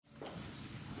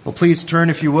Well, please turn,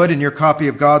 if you would, in your copy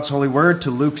of God's Holy Word to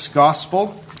Luke's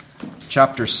Gospel,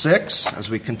 chapter 6, as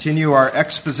we continue our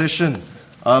exposition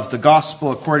of the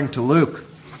Gospel according to Luke.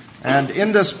 And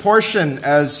in this portion,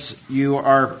 as you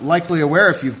are likely aware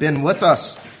if you've been with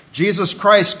us, Jesus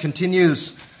Christ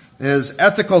continues his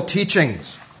ethical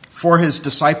teachings for his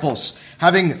disciples.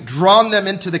 Having drawn them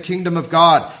into the kingdom of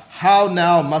God, how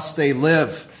now must they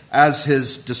live as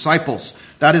his disciples?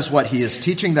 That is what he is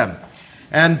teaching them.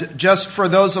 And just for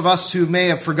those of us who may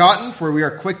have forgotten, for we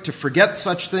are quick to forget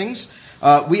such things,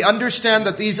 we understand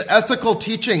that these ethical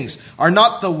teachings are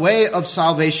not the way of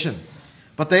salvation,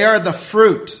 but they are the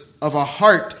fruit of a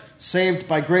heart saved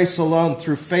by grace alone,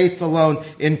 through faith alone,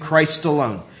 in Christ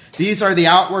alone. These are the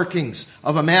outworkings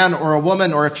of a man or a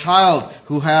woman or a child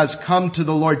who has come to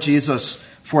the Lord Jesus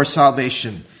for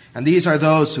salvation. And these are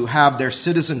those who have their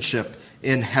citizenship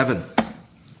in heaven.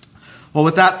 Well,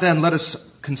 with that then, let us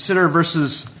consider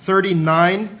verses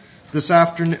 39 this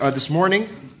morning,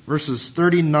 verses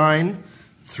 39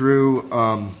 through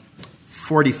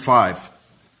 45.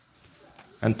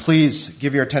 And please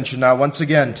give your attention now once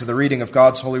again to the reading of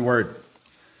God's holy word.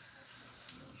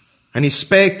 And he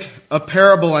spake a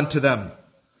parable unto them.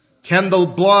 Can the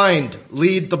blind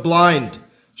lead the blind?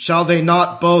 Shall they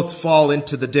not both fall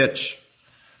into the ditch?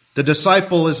 The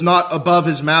disciple is not above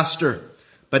his master,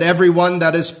 but every one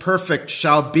that is perfect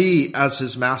shall be as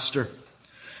his master.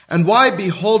 And why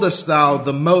beholdest thou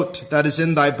the mote that is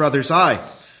in thy brother's eye,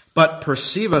 but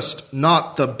perceivest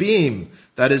not the beam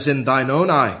that is in thine own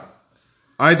eye?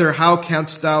 Either how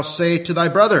canst thou say to thy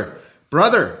brother,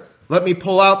 Brother, let me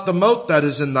pull out the mote that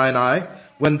is in thine eye,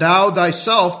 when thou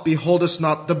thyself beholdest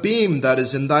not the beam that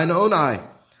is in thine own eye?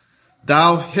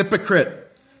 Thou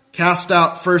hypocrite, cast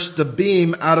out first the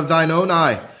beam out of thine own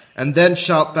eye, and then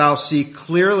shalt thou see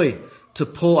clearly to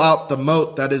pull out the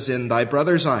mote that is in thy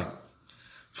brother's eye.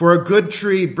 For a good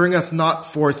tree bringeth not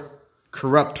forth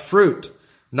corrupt fruit,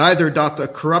 neither doth a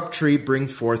corrupt tree bring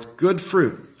forth good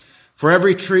fruit. For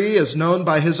every tree is known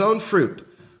by his own fruit.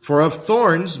 For of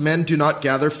thorns men do not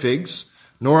gather figs,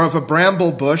 nor of a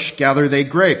bramble bush gather they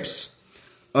grapes.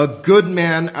 A good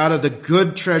man out of the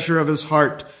good treasure of his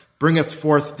heart bringeth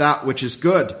forth that which is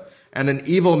good, and an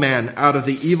evil man out of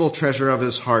the evil treasure of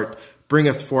his heart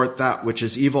bringeth forth that which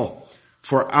is evil.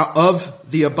 For of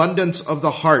the abundance of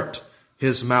the heart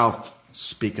his mouth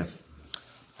speaketh.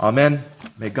 Amen.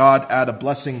 May God add a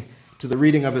blessing to the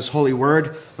reading of his holy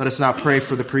word. Let us now pray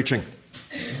for the preaching.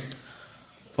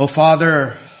 O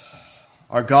Father,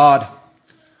 our God,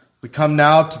 we come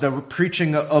now to the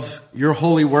preaching of your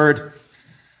holy word,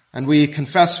 and we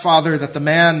confess, Father, that the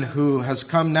man who has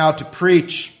come now to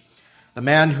preach, the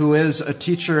man who is a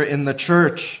teacher in the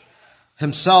church,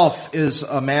 himself is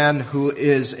a man who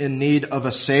is in need of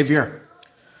a Savior.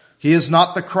 He is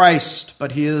not the Christ,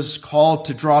 but he is called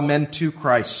to draw men to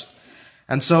Christ.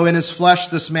 And so in his flesh,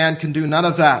 this man can do none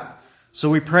of that. So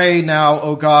we pray now,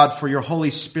 O God, for your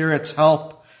Holy Spirit's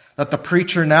help, that the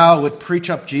preacher now would preach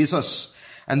up Jesus,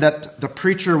 and that the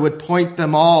preacher would point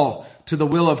them all to the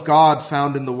will of God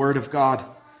found in the Word of God.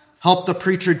 Help the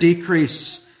preacher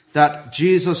decrease, that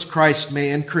Jesus Christ may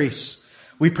increase.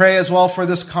 We pray as well for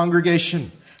this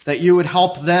congregation, that you would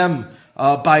help them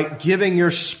by giving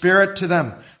your Spirit to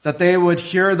them, that they would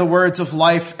hear the words of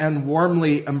life and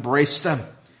warmly embrace them.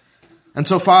 And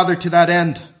so, Father, to that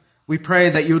end, we pray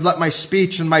that you would let my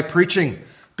speech and my preaching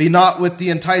be not with the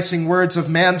enticing words of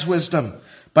man's wisdom,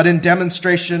 but in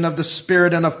demonstration of the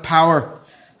Spirit and of power,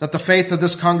 that the faith of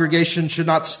this congregation should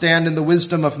not stand in the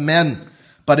wisdom of men,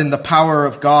 but in the power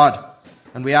of God.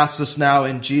 And we ask this now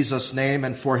in Jesus' name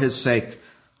and for his sake.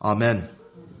 Amen.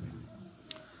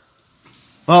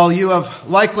 Well, you have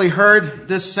likely heard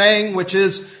this saying, which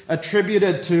is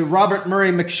attributed to Robert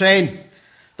Murray M'Cheyne,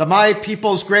 that my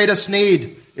people's greatest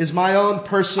need is my own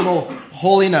personal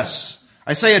holiness.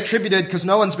 I say attributed because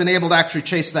no one's been able to actually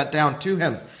chase that down to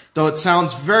him, though it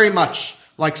sounds very much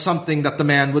like something that the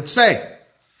man would say.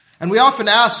 And we often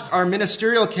ask our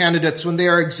ministerial candidates when they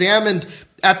are examined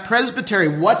at presbytery,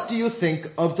 what do you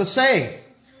think of the saying?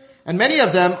 And many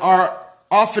of them are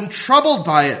often troubled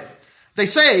by it. They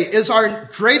say, is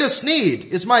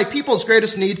my people's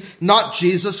greatest need not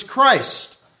Jesus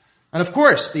Christ? And of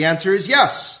course, the answer is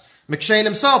yes. M'Cheyne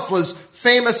himself was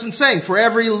famous in saying, for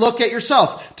every look at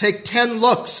yourself, take 10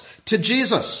 looks to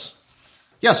Jesus.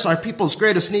 Yes, our people's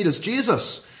greatest need is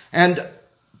Jesus.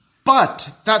 But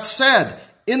that said,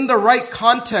 in the right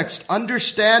context,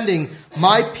 understanding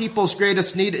my people's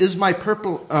greatest need is my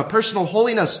personal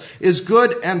holiness is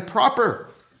good and proper.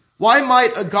 Why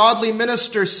might a godly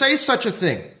minister say such a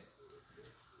thing?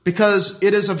 Because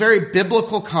it is a very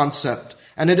biblical concept,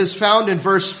 and it is found in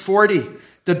verse 40.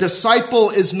 The disciple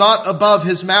is not above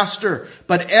his master,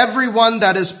 but everyone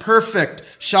that is perfect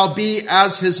shall be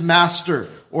as his master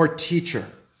or teacher.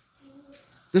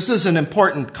 This is an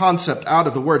important concept out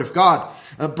of the Word of God.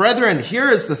 Brethren, here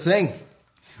is the thing.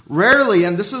 Rarely,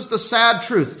 and this is the sad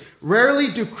truth, rarely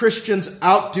do Christians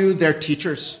outdo their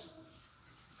teachers.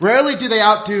 Rarely do they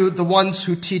outdo the ones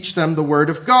who teach them the Word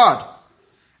of God.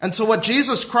 And so what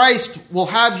Jesus Christ will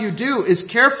have you do is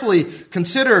carefully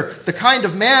consider the kind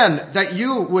of man that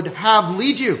you would have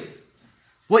lead you.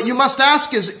 What you must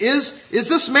ask is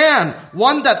this man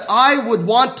one that I would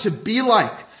want to be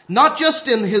like? Not just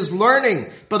in his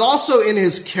learning, but also in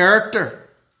his character.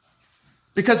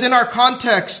 Because in our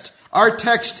context, our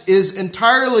text is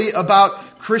entirely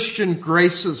about Christian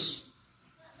graces.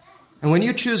 And when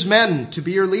you choose men to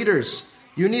be your leaders,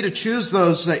 you need to choose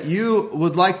those that you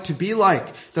would like to be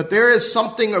like, that there is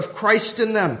something of Christ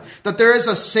in them, that there is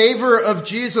a savor of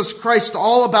Jesus Christ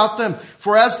all about them.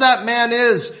 For as that man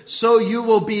is, so you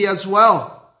will be as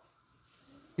well.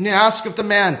 You need to ask of the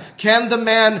man, can the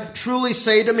man truly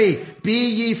say to me, be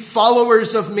ye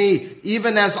followers of me,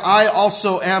 even as I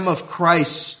also am of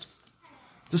Christ?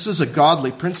 This is a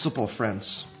godly principle,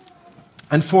 friends.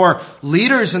 And for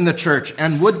leaders in the church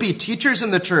and would-be teachers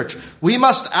in the church, we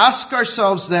must ask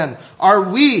ourselves then, are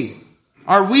we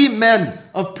men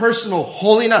of personal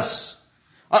holiness?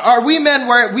 Are we men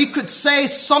where we could say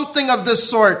something of this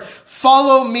sort,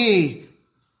 follow me,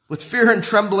 with fear and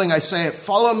trembling I say it,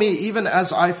 follow me even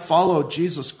as I follow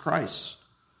Jesus Christ?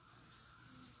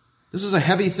 This is a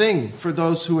heavy thing for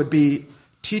those who would be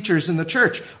teachers in the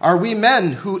church. Are we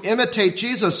men who imitate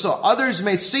Jesus so others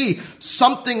may see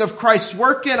something of Christ's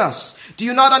work in us? Do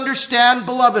you not understand,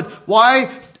 beloved,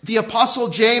 why the Apostle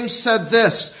James said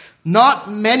this? Not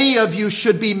many of you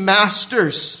should be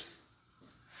masters.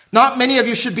 Not many of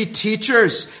you should be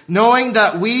teachers, knowing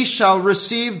that we shall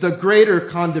receive the greater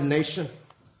condemnation.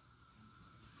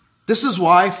 This is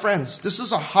why, friends, this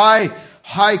is a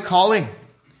high calling.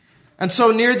 And so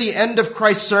near the end of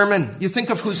Christ's sermon, you think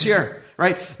of who's here.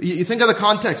 Right? You think of the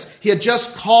context. He had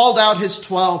just called out his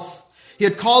 12. He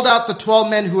had called out the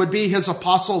 12 men who would be his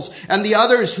apostles and the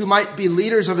others who might be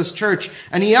leaders of his church.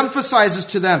 And he emphasizes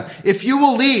to them, if you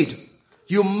will lead,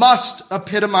 you must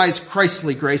epitomize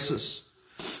Christly graces.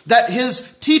 That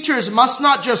his teachers must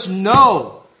not just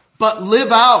know, but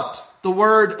live out the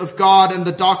Word of God and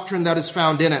the doctrine that is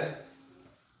found in it.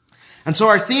 And so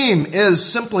our theme is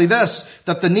simply this,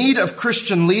 that the need of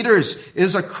Christian leaders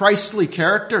is a Christly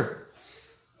character.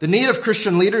 The need of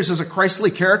Christian leaders is a Christly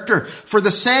character. For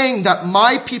the saying that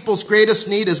my people's greatest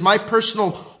need is my personal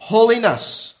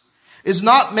holiness is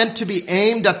not meant to be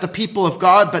aimed at the people of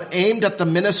God, but aimed at the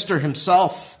minister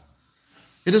himself.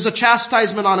 It is a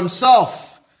chastisement on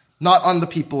himself, not on the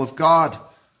people of God,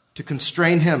 to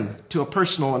constrain him to a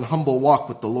personal and humble walk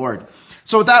with the Lord.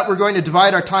 So with that, we're going to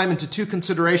divide our time into two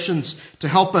considerations to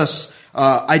help us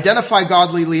identify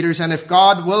godly leaders, and if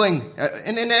God willing,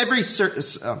 and in every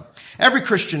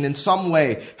Christian in some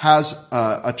way has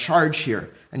a charge here,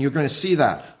 and you're going to see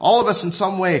that. All of us in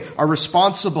some way are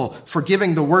responsible for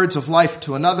giving the words of life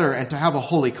to another and to have a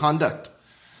holy conduct.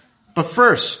 But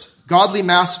first, godly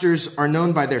masters are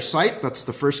known by their sight. That's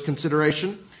the first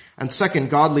consideration. And second,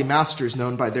 godly masters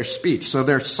known by their speech. So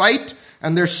their sight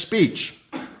and their speech.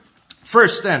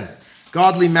 First then,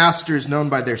 godly masters known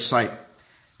by their sight.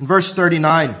 In verse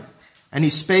 39, and he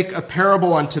spake a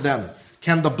parable unto them.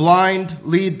 Can the blind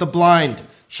lead the blind?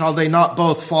 Shall they not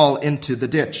both fall into the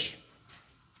ditch?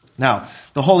 Now,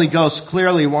 the Holy Ghost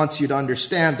clearly wants you to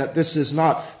understand that this is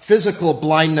not physical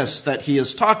blindness that he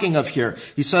is talking of here.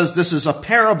 He says this is a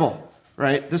parable,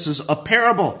 right? This is a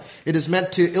parable. It is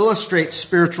meant to illustrate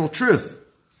spiritual truth.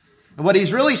 And what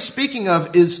he's really speaking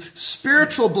of is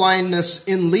spiritual blindness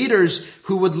in leaders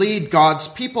who would lead God's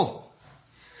people.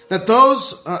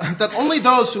 That only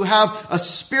those who have a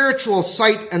spiritual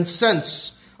sight and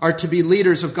sense are to be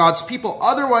leaders of God's people.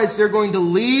 Otherwise, they're going to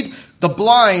lead the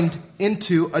blind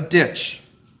into a ditch.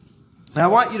 Now, I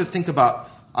want you to think about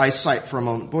eyesight for a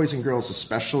moment, boys and girls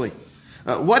especially.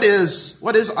 What is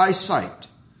eyesight?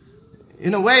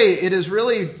 In a way, it is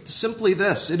really simply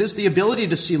this. It is the ability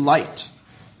to see light.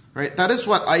 Right? That is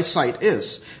what eyesight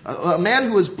is. A man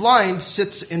who is blind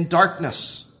sits in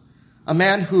darkness. A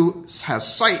man who has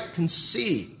sight can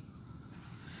see.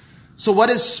 So what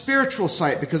is spiritual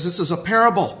sight? Because this is a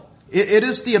parable. It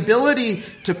is the ability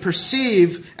to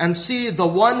perceive and see the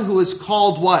one who is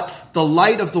called what? The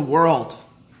light of the world,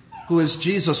 who is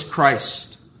Jesus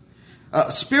Christ.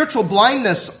 Spiritual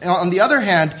blindness, on the other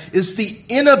hand, is the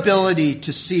inability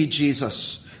to see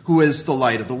Jesus, who is the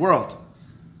light of the world.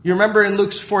 You remember in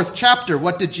Luke's 4th chapter,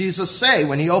 what did Jesus say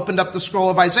when he opened up the scroll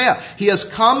of Isaiah? He has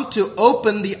come to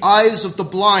open the eyes of the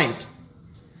blind.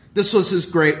 This was his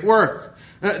great work.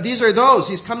 These are those.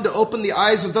 He's come to open the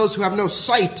eyes of those who have no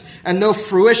sight and no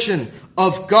fruition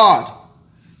of God.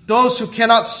 Those who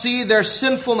cannot see their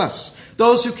sinfulness.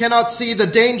 Those who cannot see the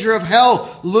danger of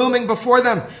hell looming before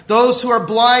them. Those who are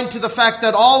blind to the fact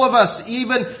that all of us,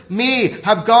 even me,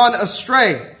 have gone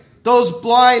astray. Those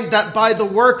blind that by the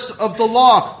works of the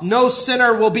law, no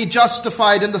sinner will be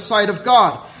justified in the sight of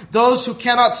God. Those who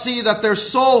cannot see that their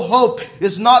sole hope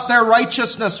is not their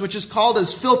righteousness, which is called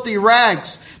as filthy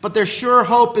rags, but their sure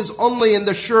hope is only in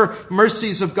the sure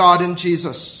mercies of God in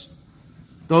Jesus.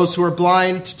 Those who are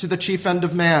blind to the chief end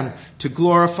of man, to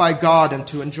glorify God and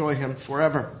to enjoy him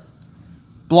forever.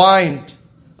 Blind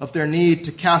of their need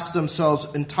to cast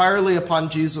themselves entirely upon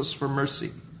Jesus for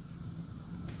mercy.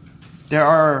 There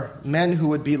are men who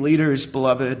would be leaders,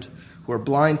 beloved, who are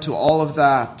blind to all of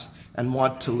that and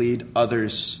want to lead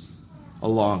others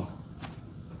along.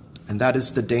 And that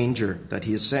is the danger that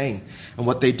he is saying. And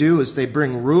what they do is they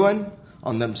bring ruin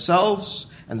on themselves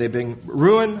and they bring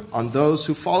ruin on those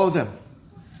who follow them.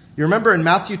 You remember in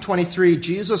Matthew 23,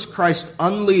 Jesus Christ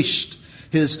unleashed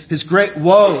his great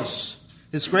woes,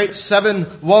 his great 7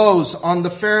 woes on the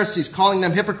Pharisees, calling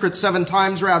them hypocrites 7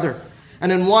 times rather.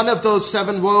 And in one of those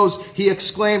 7 woes, he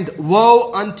exclaimed,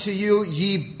 "Woe unto you,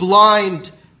 ye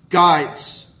blind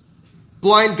guides."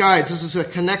 Blind guides. This is a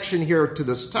connection here to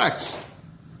this text.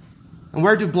 And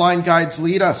where do blind guides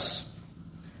lead us?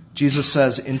 Jesus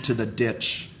says, into the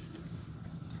ditch.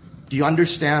 Do you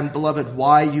understand, beloved,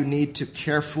 why you need to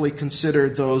carefully consider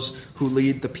those who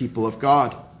lead the people of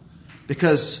God?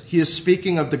 Because he is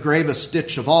speaking of the gravest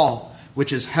ditch of all,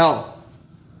 which is hell.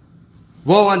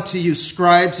 Woe unto you,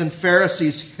 scribes and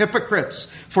Pharisees, hypocrites,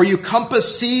 for you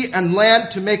compass sea and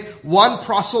land to make one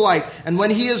proselyte, and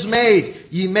when he is made,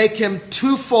 ye make him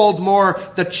 2-fold more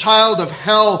the child of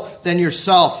hell than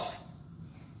yourself.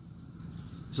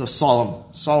 It's a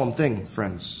solemn thing,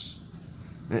 friends.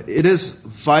 It is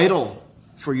vital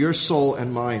for your soul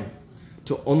and mine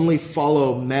to only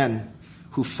follow men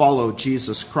who follow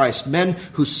Jesus Christ. Men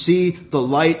who see the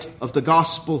light of the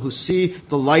gospel, who see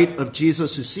the light of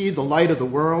Jesus, who see the light of the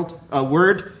word.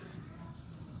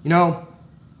 You know,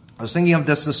 I was thinking of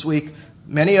this week.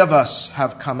 Many of us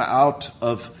have come out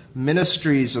of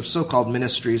ministries, of so-called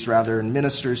ministries rather, and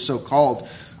ministers so-called,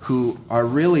 who are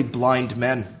really blind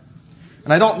men.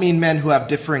 And I don't mean men who have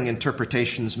differing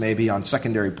interpretations maybe on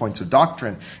secondary points of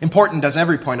doctrine, important as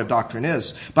every point of doctrine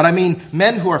is, but I mean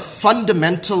men who are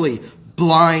fundamentally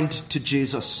blind to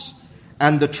Jesus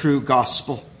and the true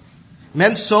gospel.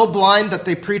 Men so blind that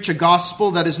they preach a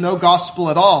gospel that is no gospel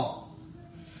at all.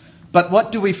 But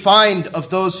what do we find of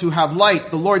those who have light?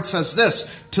 The Lord says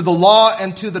this, to the law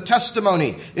and to the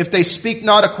testimony. If they speak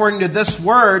not according to this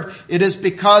word, it is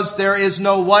because there is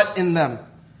no what in them?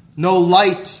 No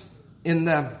light in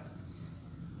them.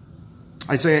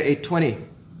 Isaiah 8:20.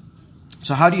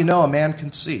 So how do you know a man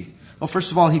can see? Well,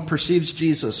 first of all, he perceives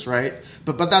Jesus, right?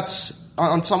 But that's,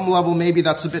 on some level, maybe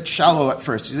that's a bit shallow at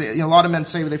first. You know, a lot of men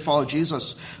say they follow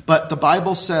Jesus. But the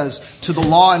Bible says, to the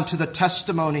law and to the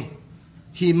testimony,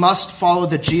 he must follow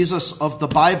the Jesus of the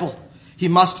Bible. He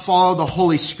must follow the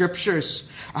Holy Scriptures.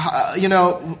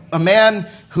 A man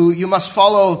who you must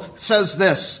follow says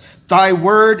this, thy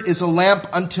word is a lamp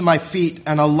unto my feet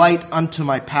and a light unto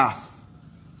my path.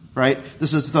 Right?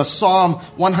 This is the Psalm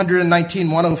 119,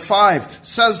 105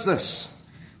 says this.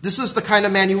 This is the kind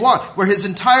of man you want, where his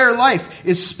entire life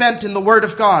is spent in the Word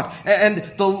of God. And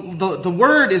the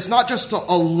Word is not just a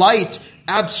light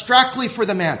abstractly for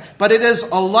the man, but it is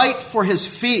a light for his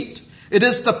feet. It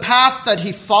is the path that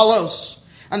he follows.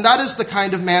 And that is the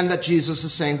kind of man that Jesus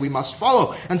is saying we must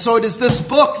follow. And so it is this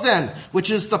book then, which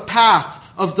is the path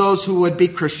of those who would be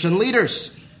Christian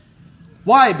leaders.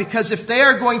 Why? Because if they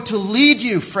are going to lead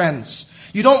you, friends,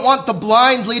 you don't want the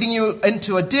blind leading you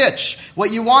into a ditch.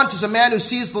 What you want is a man who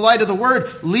sees the light of the Word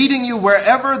leading you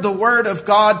wherever the Word of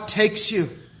God takes you.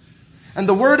 And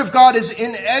the Word of God is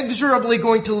inexorably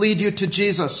going to lead you to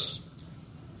Jesus.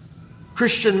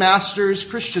 Christian masters,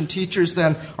 Christian teachers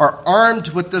then are armed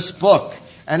with this book,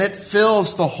 and it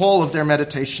fills the whole of their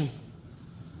meditation.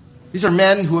 These are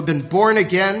men who have been born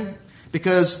again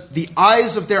because the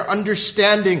eyes of their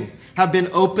understanding have been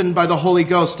opened by the Holy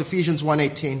Ghost, Ephesians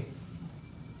 1:18.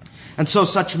 And so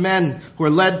such men who are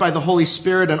led by the Holy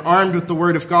Spirit and armed with the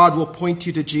Word of God will point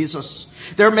you to Jesus.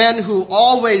 They're men who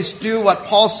always do what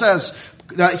Paul says,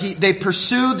 that they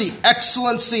pursue the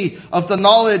excellency of the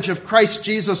knowledge of Christ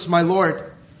Jesus, my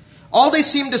Lord. All they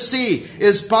seem to see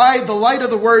is by the light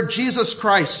of the Word, Jesus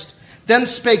Christ. Then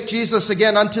spake Jesus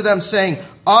again unto them, saying,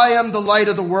 I am the light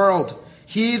of the world.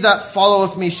 He that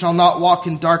followeth me shall not walk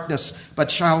in darkness,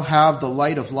 but shall have the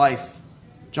light of life.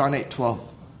 John 8:12.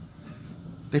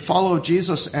 They follow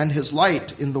Jesus and his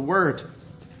light in the word.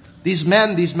 These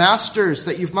men, these masters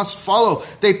that you must follow,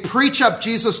 they preach up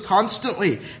Jesus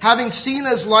constantly. Having seen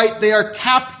his light, they are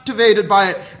captivated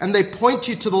by it, and they point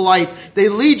you to the light. They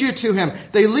lead you to him.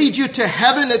 They lead you to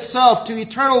heaven itself, to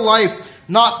eternal life,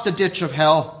 not the ditch of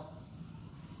hell.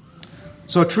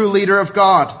 So a true leader of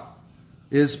God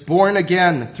is born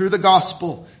again through the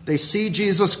gospel. They see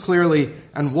Jesus clearly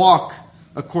and walk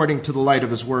according to the light of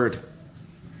his word.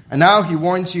 And now he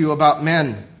warns you about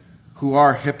men who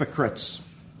are hypocrites.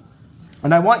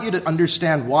 And I want you to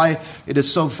understand why it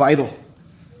is so vital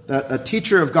that a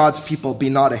teacher of God's people be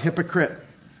not a hypocrite.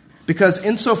 Because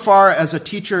insofar as a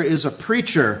teacher is a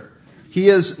preacher, he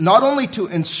is not only to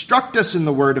instruct us in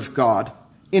the word of God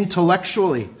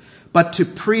intellectually, but to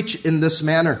preach in this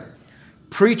manner.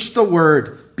 Preach the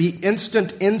word, be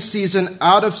instant in season,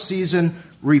 out of season,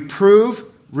 reprove,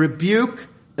 rebuke,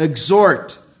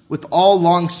 exhort with all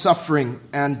long suffering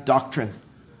and doctrine.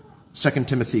 2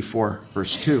 Timothy 4,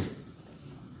 verse 2.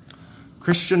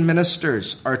 Christian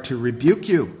ministers are to rebuke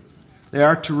you. They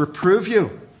are to reprove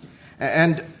you.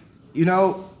 And,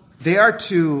 they are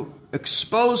to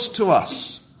expose to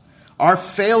us our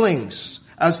failings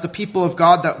as the people of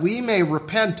God, that we may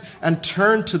repent and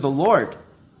turn to the Lord.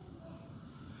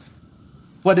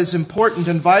 What is important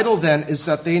and vital then is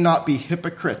that they not be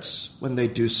hypocrites when they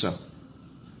do so.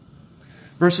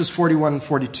 Verses 41 and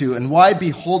 42, And why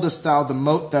beholdest thou the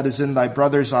mote that is in thy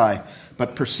brother's eye,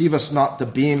 but perceivest not the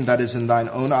beam that is in thine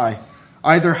own eye?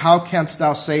 Either how canst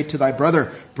thou say to thy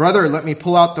brother, Brother, let me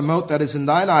pull out the mote that is in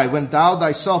thine eye, when thou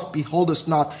thyself beholdest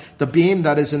not the beam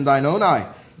that is in thine own eye?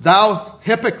 Thou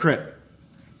hypocrite!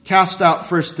 Cast out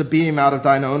first the beam out of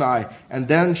thine own eye, and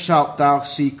then shalt thou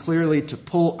see clearly to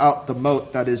pull out the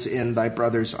mote that is in thy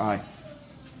brother's eye.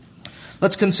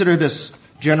 Let's consider this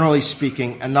generally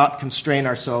speaking and not constrain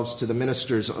ourselves to the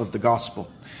ministers of the gospel,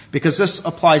 because this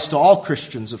applies to all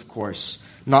Christians, of course,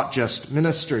 not just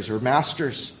ministers or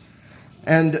masters.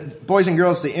 And boys and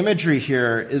girls, the imagery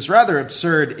here is rather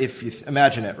absurd if you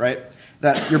imagine it, right?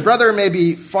 That your brother may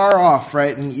be far off,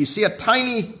 right? And you see a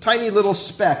tiny, tiny little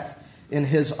speck in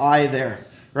his eye there,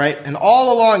 right? And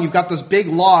all along you've got this big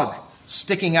log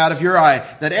sticking out of your eye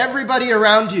that everybody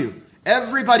around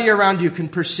you can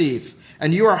perceive.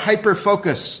 And you are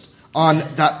hyper-focused on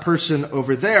that person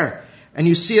over there. And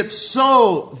you see it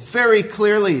so very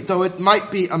clearly, though it might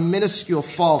be a minuscule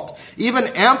fault, even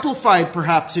amplified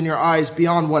perhaps in your eyes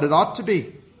beyond what it ought to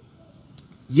be.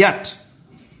 Yet,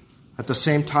 at the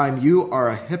same time, you are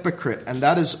a hypocrite, and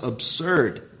that is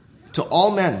absurd to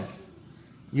all men.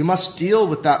 You must deal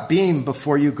with that beam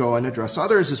before you go and address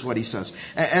others, is what he says.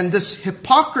 And this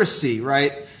hypocrisy,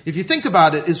 right, if you think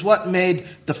about it, is what made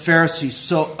the Pharisees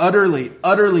so utterly,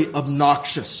 utterly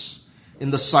obnoxious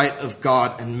in the sight of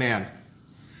God and man.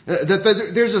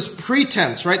 There's this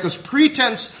pretense, right, this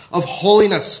pretense of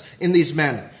holiness in these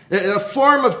men, a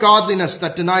form of godliness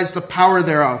that denies the power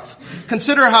thereof.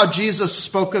 Consider how Jesus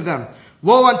spoke of them.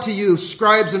 Woe unto you,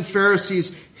 scribes and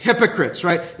Pharisees, hypocrites,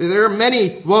 right? There are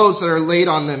many woes that are laid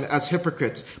on them as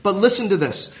hypocrites. But listen to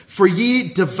this. For ye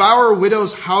devour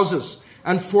widows' houses,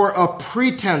 and for a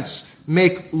pretense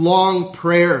make long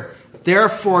prayer.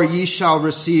 Therefore ye shall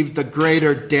receive the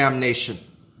greater damnation.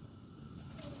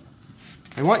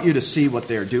 I want you to see what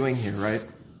they're doing here, right?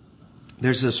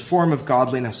 There's this form of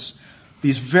godliness,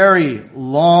 these very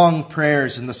long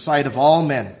prayers in the sight of all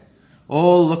men.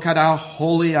 Oh, look at how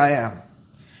holy I am.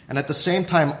 And at the same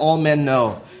time, all men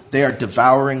know they are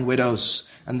devouring widows,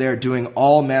 and they are doing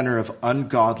all manner of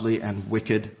ungodly and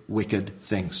wicked, wicked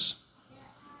things.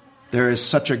 There is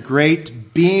such a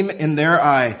great beam in their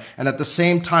eye, and at the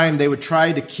same time, they would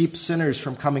try to keep sinners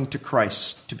from coming to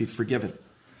Christ to be forgiven.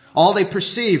 All they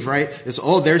perceive, right, is,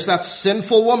 oh, there's that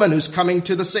sinful woman who's coming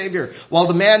to the Savior, while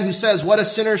the man who says what a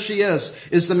sinner she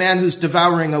is the man who's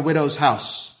devouring a widow's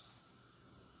house.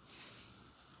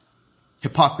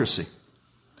 Hypocrisy.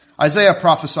 Isaiah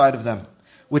prophesied of them,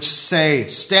 which say,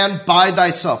 stand by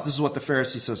thyself. This is what the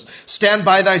Pharisee says. Stand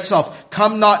by thyself.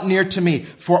 Come not near to me,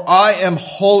 for I am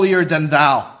holier than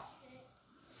thou.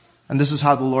 And this is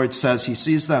how the Lord says he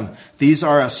sees them. These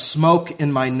are a smoke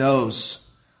in my nose,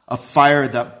 a fire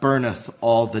that burneth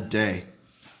all the day.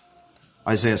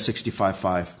 Isaiah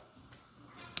 65:5.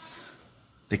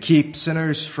 They keep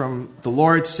sinners from the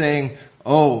Lord saying,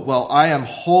 oh, well, I am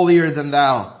holier than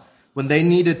thou. When they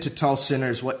needed to tell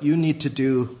sinners, what you need to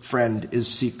do, friend, is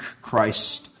seek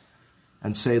Christ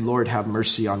and say, Lord, have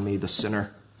mercy on me, the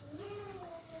sinner.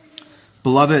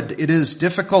 Beloved, it is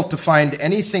difficult to find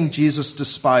anything Jesus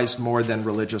despised more than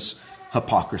religious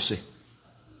hypocrisy.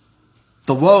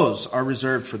 The woes are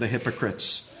reserved for the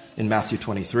hypocrites in Matthew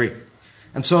 23.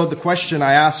 And so the question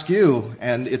I ask you,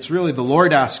 and it's really the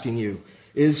Lord asking you,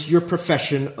 is your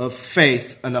profession of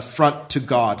faith an affront to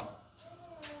God?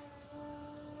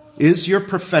 Is your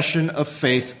profession of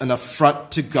faith an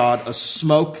affront to God, a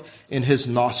smoke in his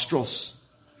nostrils?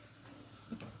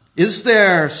 Is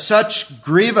there such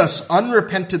grievous,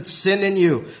 unrepented sin in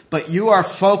you, but you are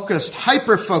focused,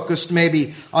 hyper-focused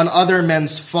maybe, on other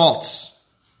men's faults?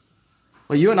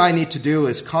 What you and I need to do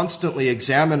is constantly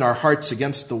examine our hearts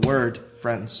against the word,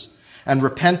 friends, and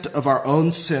repent of our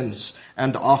own sins,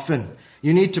 and often.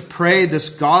 You need to pray this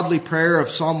godly prayer of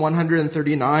Psalm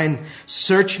 139.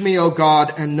 Search me, O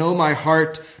God, and know my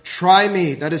heart. Try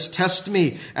me, that is, test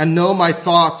me, and know my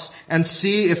thoughts, and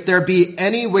see if there be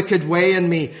any wicked way in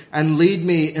me, and lead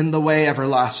me in the way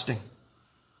everlasting.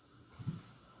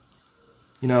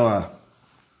 You know, a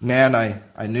man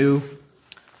I knew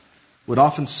would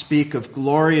often speak of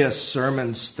glorious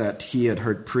sermons that he had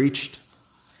heard preached.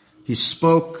 He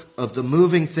spoke of the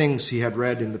moving things he had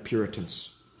read in the Puritans.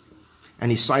 And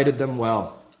he cited them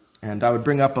well. And I would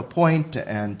bring up a point,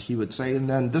 and he would say, and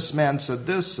then this man said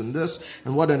this,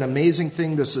 and what an amazing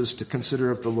thing this is to consider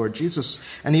of the Lord Jesus.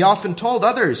 And he often told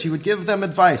others, he would give them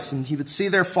advice, and he would see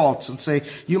their faults and say,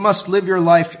 you must live your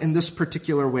life in this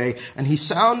particular way. And he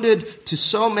sounded to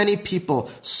so many people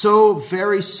so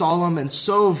very solemn and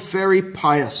so very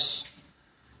pious.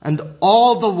 And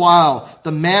all the while,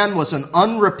 the man was an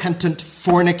unrepentant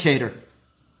fornicator.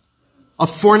 A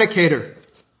fornicator.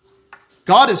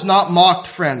 God is not mocked,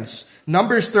 friends.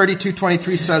 Numbers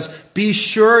 32:23 says, be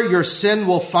sure your sin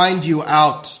will find you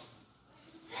out.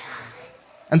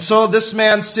 And so this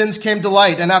man's sins came to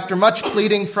light, and after much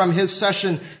pleading from his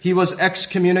session, he was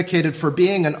excommunicated for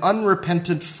being an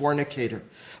unrepentant fornicator.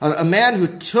 A man who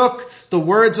took the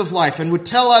words of life and would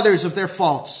tell others of their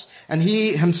faults. And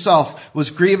he himself was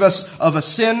grievous of a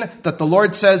sin that the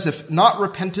Lord says, if not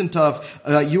repentant of,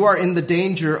 you are in the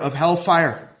danger of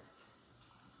hellfire.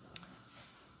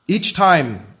 Each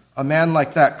time a man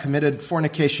like that committed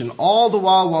fornication, all the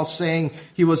while saying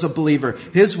he was a believer,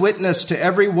 his witness to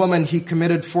every woman he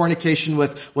committed fornication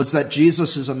with was that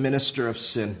Jesus is a minister of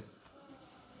sin.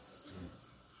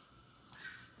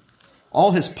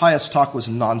 All his pious talk was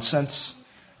nonsense,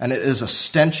 and it is a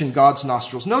stench in God's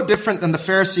nostrils, no different than the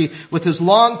Pharisee with his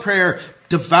long prayer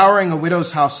devouring a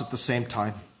widow's house at the same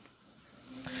time.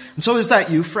 And so is that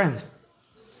you, friend?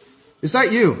 Is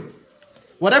that you?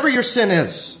 Whatever your sin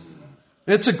is,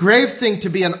 it's a grave thing to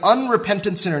be an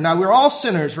unrepentant sinner. Now, we're all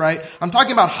sinners, right? I'm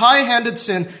talking about high-handed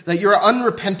sin that you're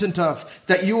unrepentant of,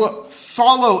 that you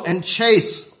follow and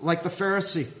chase like the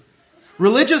Pharisee.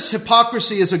 Religious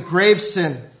hypocrisy is a grave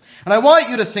sin. And I want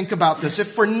you to think about this, if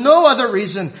for no other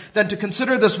reason than to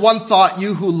consider this one thought,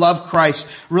 you who love Christ.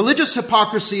 Religious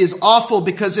hypocrisy is awful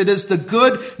because it is the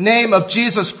good name of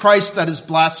Jesus Christ that is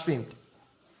blasphemed.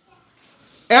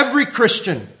 Every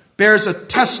Christian bears a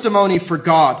testimony for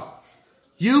God.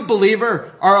 You,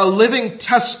 believer, are a living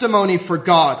testimony for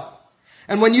God.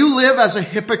 And when you live as a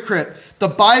hypocrite, the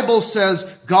Bible says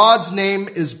God's name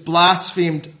is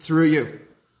blasphemed through you.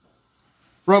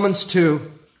 Romans 2.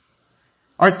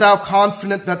 Art thou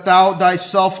confident that thou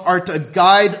thyself art a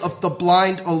guide of the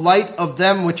blind, a light of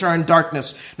them which are in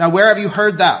darkness? Now, where have you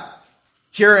heard that?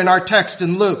 Here in our text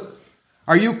in Luke.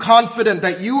 Are you confident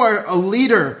that you are a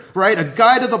leader, right? A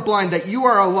guide of the blind, that you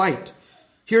are a light?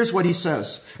 Here's what he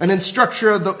says. An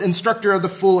instructor of the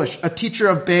foolish, a teacher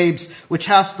of babes, which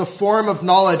hast the form of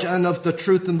knowledge and of the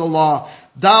truth in the law.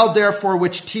 Thou therefore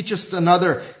which teachest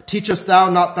another, teachest thou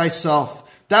not thyself?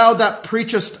 Thou that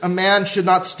preachest a man should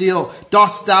not steal,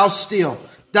 dost thou steal?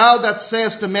 Thou that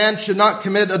sayest a man should not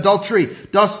commit adultery,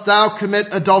 dost thou commit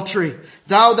adultery?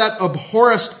 Thou that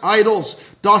abhorrest idols,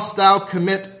 dost thou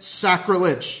commit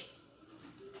sacrilege?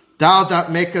 Thou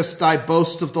that makest thy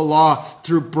boast of the law,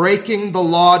 through breaking the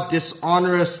law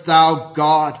dishonorest thou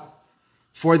God.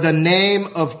 For the name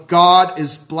of God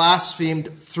is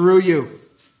blasphemed through you,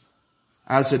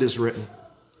 as it is written.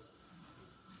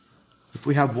 If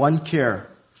we have one care,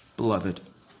 beloved,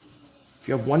 if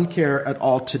you have one care at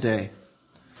all today,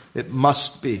 it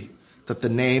must be that the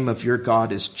name of your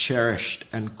God is cherished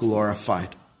and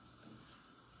glorified,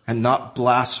 and not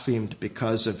blasphemed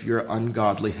because of your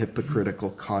ungodly, hypocritical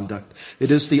conduct. It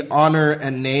is the honor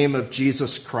and name of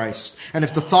Jesus Christ. And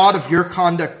if the thought of your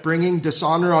conduct bringing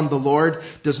dishonor on the Lord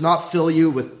does not fill you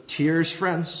with tears,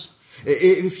 friends,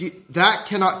 that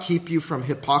cannot keep you from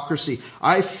hypocrisy.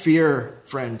 I fear,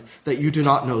 friend, that you do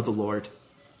not know the Lord.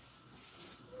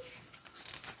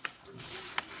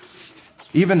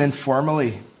 Even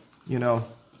informally,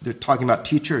 they're talking about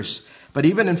teachers, but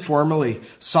even informally,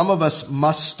 some of us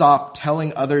must stop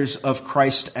telling others of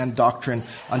Christ and doctrine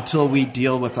until we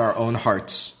deal with our own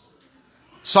hearts.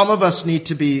 Some of us need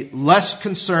to be less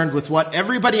concerned with what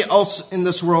everybody else in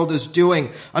this world is doing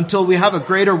until we have a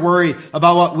greater worry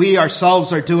about what we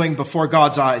ourselves are doing before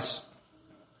God's eyes.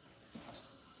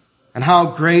 And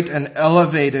how great and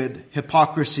elevated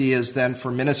hypocrisy is then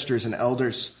for ministers and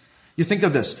elders. You think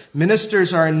of this.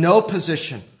 Ministers are in no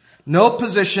position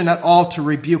at all to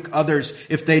rebuke others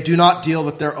if they do not deal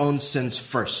with their own sins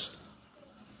first.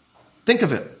 Think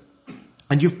of it.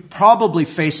 And you've probably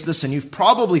faced this, and you've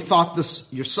probably thought this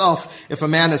yourself if a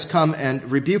man has come and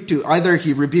rebuked you. Either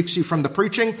he rebukes you from the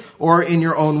preaching or in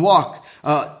your own walk.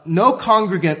 No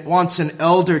congregant wants an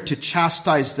elder to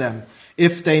chastise them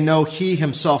if they know he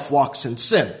himself walks in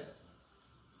sin.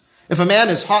 If a man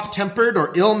is hot-tempered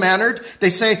or ill-mannered, they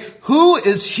say, "Who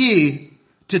is he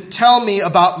to tell me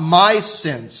about my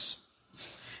sins?"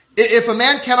 If a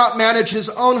man cannot manage his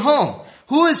own home,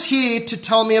 who is he to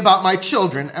tell me about my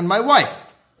children and my wife?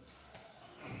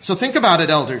 So think about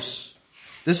it, elders.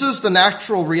 This is the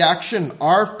natural reaction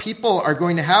our people are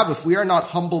going to have if we are not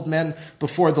humbled men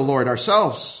before the Lord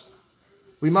ourselves.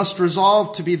 We must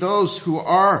resolve to be those who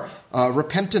are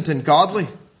repentant and godly.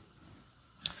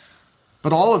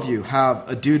 But all of you have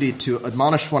a duty to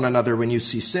admonish one another when you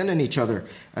see sin in each other.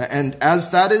 And as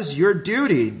that is your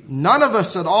duty, none of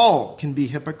us at all can be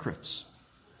hypocrites.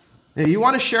 You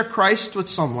want to share Christ with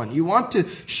someone. You want to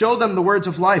show them the words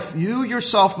of life. You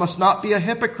yourself must not be a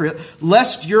hypocrite,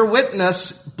 lest your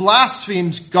witness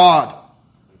blasphemes God.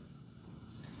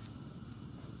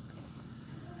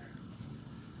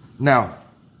 Now,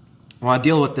 I want to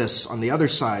deal with this on the other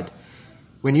side.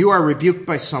 When you are rebuked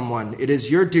by someone, it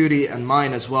is your duty and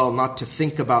mine as well not to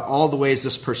think about all the ways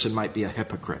this person might be a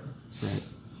hypocrite. Right?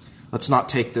 Let's not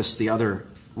take this the other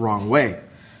wrong way.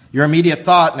 Your immediate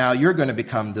thought, now you're going to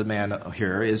become the man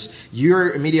here, is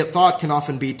your immediate thought can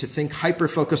often be to think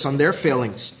hyper-focus on their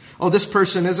failings. Oh, this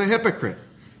person is a hypocrite.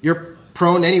 You're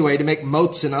prone anyway to make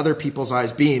motes in other people's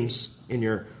eyes, beams in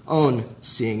your own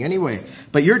seeing anyway.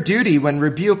 But your duty when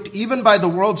rebuked, even by the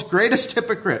world's greatest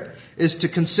hypocrite, is to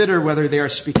consider whether they are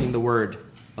speaking the word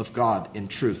of God in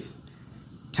truth.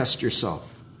 Test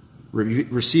yourself.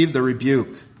 Receive the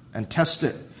rebuke and test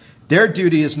it. Their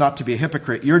duty is not to be a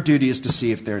hypocrite. Your duty is to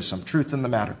see if there is some truth in the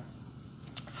matter.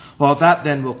 Well, that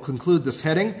then will conclude this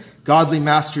heading. Godly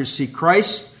masters see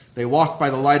Christ. They walk by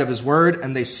the light of his word,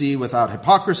 and they see without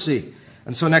hypocrisy.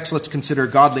 And so next, let's consider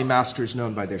godly masters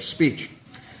known by their speech.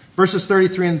 Verses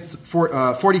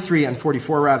 43 and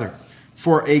 44 rather.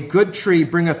 For a good tree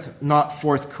bringeth not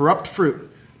forth corrupt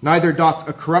fruit, neither doth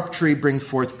a corrupt tree bring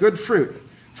forth good fruit.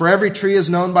 For every tree is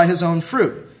known by his own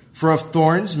fruit. For of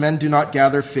thorns men do not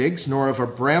gather figs, nor of a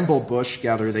bramble bush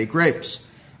gather they grapes.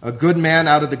 A good man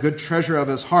out of the good treasure of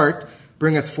his heart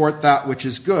bringeth forth that which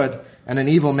is good, and an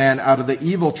evil man out of the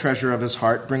evil treasure of his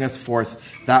heart bringeth forth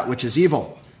that which is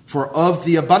evil. For of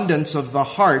the abundance of the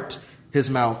heart his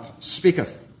mouth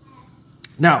speaketh.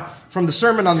 Now, from the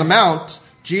Sermon on the Mount,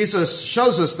 Jesus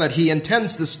shows us that he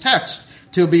intends this text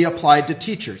to be applied to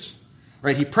teachers.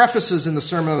 Right? He prefaces in the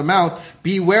Sermon on the Mount,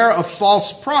 "Beware of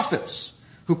false prophets,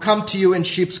 who come to you in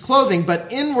sheep's clothing,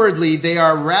 but inwardly they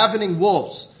are ravening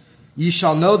wolves. Ye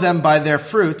shall know them by their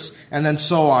fruits," and then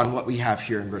so on, what we have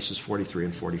here in verses 43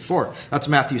 and 44. That's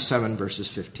Matthew 7, verses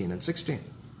 15 and 16.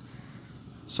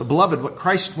 So, beloved, what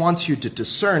Christ wants you to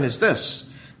discern is this.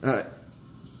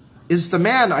 Is the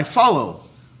man I follow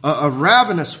a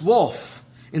ravenous wolf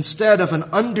instead of an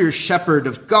under-shepherd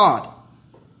of God?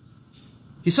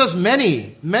 He says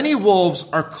many wolves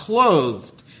are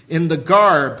clothed in the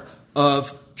garb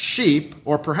of sheep,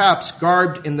 or perhaps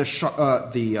garbed in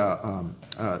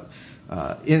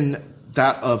in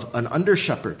that of an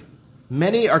under-shepherd.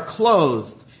 Many are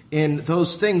clothed in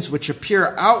those things which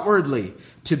appear outwardly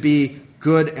to be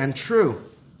good and true.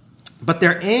 But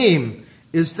their aim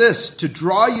is this, to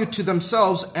draw you to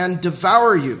themselves and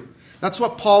devour you. That's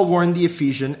what Paul warned the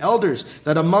Ephesian elders,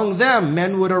 that among them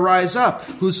men would arise up,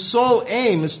 whose sole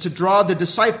aim is to draw the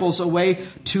disciples away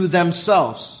to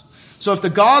themselves. So if the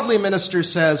godly minister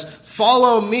says,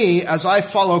 "Follow me as I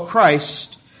follow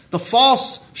Christ," the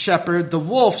false shepherd, the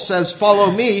wolf, says,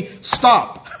 "Follow me,"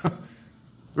 stop.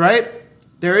 Right?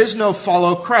 There is no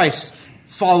follow Christ.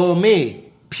 Follow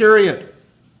me. Period.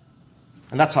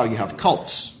 And that's how you have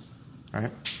cults.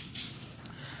 Right?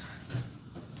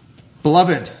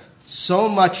 Beloved, so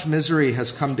much misery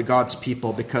has come to God's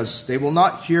people because they will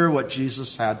not hear what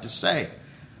Jesus had to say.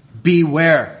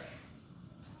 Beware.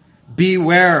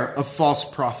 Beware of false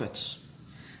prophets.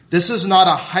 This is not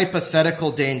a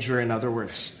hypothetical danger, in other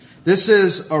words. This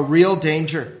is a real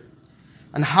danger.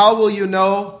 And how will you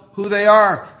know who they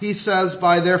are? He says,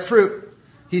 by their fruit.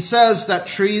 He says that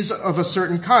trees of a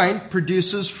certain kind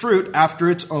produces fruit after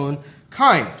its own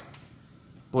kind.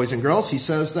 Boys and girls, he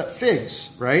says that figs,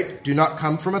 right, do not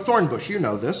come from a thorn bush. You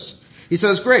know this. He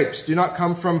says grapes do not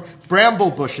come from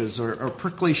bramble bushes or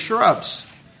prickly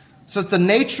shrubs. He says the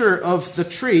nature of the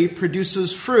tree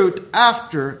produces fruit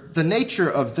after the nature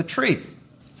of the tree.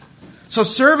 So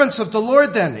servants of the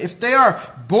Lord then, if they are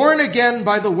born again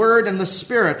by the word and the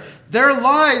Spirit, their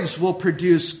lives will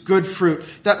produce good fruit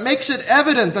that makes it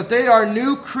evident that they are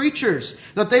new creatures,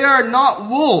 that they are not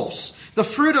wolves. The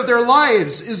fruit of their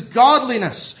lives is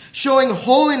godliness, showing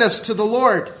holiness to the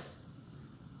Lord.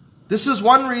 This is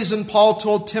one reason Paul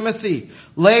told Timothy,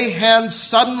 lay hands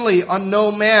suddenly on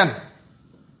no man.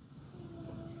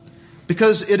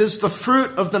 Because it is the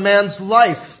fruit of the man's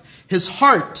life, his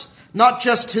heart, not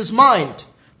just his mind,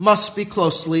 must be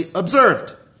closely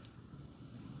observed.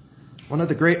 One of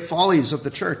the great follies of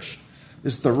the church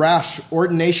is the rash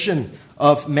ordination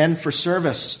of men for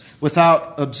service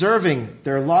without observing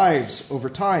their lives over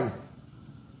time.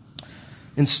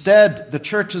 Instead, the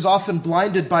church is often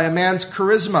blinded by a man's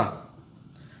charisma,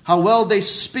 how well they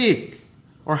speak,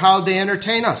 or how they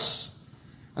entertain us.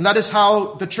 And that is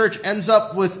how the church ends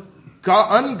up with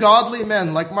ungodly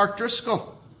men like Mark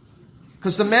Driscoll.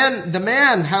 Because the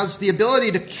man has the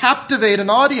ability to captivate an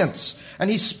audience, and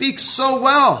he speaks so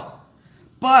well.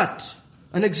 But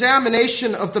an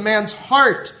examination of the man's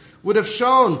heart would have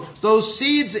shown those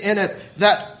seeds in it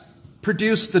that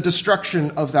produced the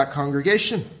destruction of that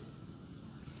congregation.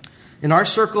 In our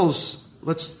circles,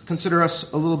 let's consider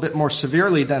us a little bit more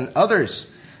severely than others.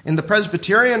 In the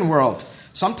Presbyterian world,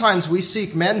 sometimes we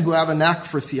seek men who have a knack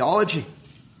for theology,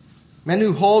 men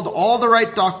who hold all the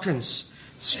right doctrines,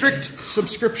 strict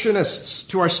subscriptionists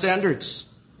to our standards.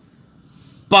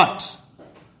 But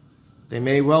they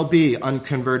may well be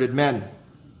unconverted men.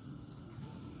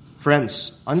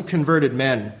 Friends, unconverted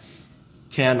men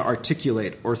can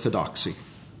articulate orthodoxy.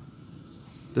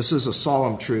 This is a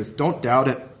solemn truth. Don't doubt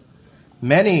it.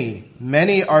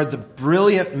 Many are the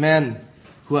brilliant men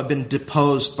who have been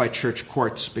deposed by church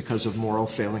courts because of moral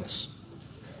failings.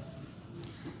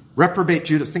 Reprobate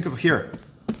Judas. Think of here.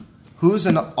 Who's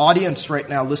in the audience right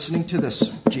now listening to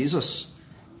this? Jesus.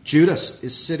 Judas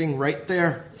is sitting right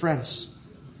there, friends.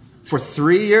 For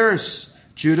 3 years,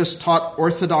 Judas taught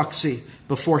orthodoxy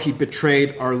before he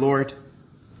betrayed our Lord.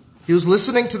 He was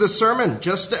listening to the sermon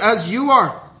just as you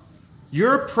are.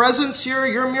 Your presence here,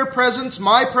 your mere presence,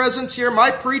 my presence here,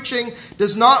 my preaching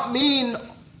does not mean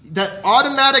that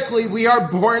automatically we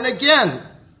are born again.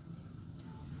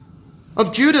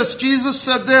 Of Judas, Jesus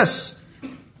said this.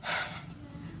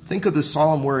 Think of the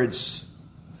solemn words.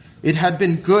 It had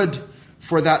been good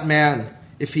for that man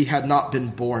if he had not been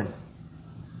born.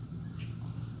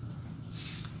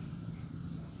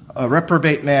 A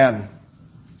reprobate man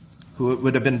who it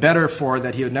would have been better for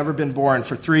that he had never been born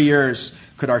for 3 years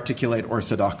could articulate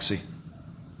orthodoxy.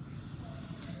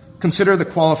 Consider the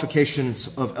qualifications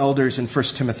of elders in 1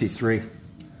 Timothy 3.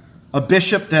 A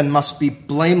bishop then must be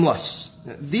blameless.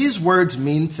 These words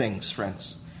mean things,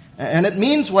 friends. And it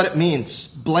means what it means,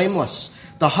 blameless.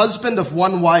 The husband of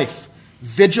one wife,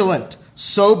 vigilant,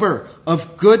 sober,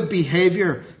 of good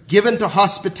behavior, given to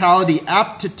hospitality,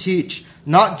 apt to teach,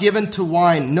 not given to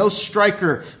wine, no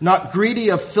striker, not greedy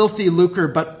of filthy lucre,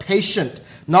 but patient,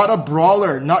 not a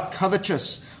brawler, not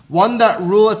covetous, one that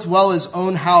ruleth well his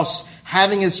own house,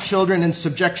 having his children in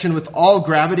subjection with all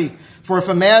gravity. For if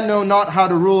a man know not how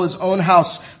to rule his own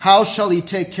house, how shall he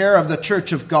take care of the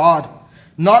church of God?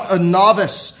 Not a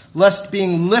novice, lest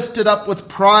being lifted up with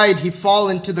pride he fall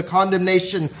into the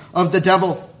condemnation of the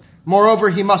devil. Moreover,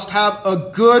 he must have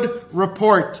a good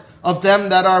report of them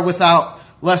that are without,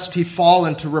 lest he fall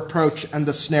into reproach and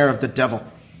the snare of the devil.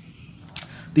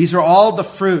 These are all the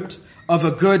fruit of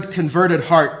a good converted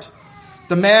heart.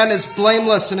 The man is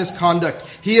blameless in his conduct.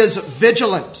 He is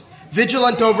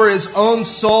vigilant over his own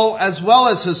soul as well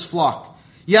as his flock.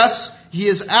 Yes, he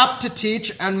is apt to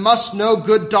teach and must know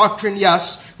good doctrine.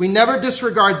 Yes, we never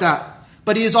disregard that.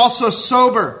 But he is also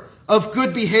sober, of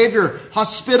good behavior,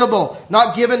 hospitable,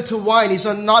 not given to wine. He's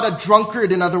not a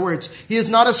drunkard, in other words. He is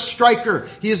not a striker.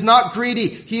 He is not greedy.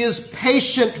 He is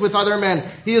patient with other men.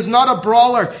 He is not a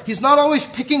brawler. He's not always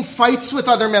picking fights with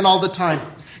other men all the time.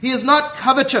 He is not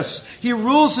covetous. He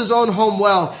rules his own home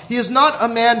well. He is not a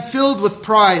man filled with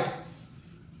pride.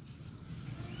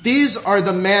 These are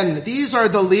the men, these are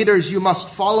the leaders you must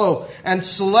follow and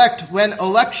select when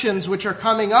elections which are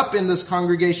coming up in this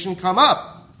congregation come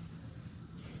up.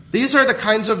 These are the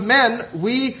kinds of men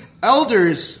we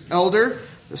Elder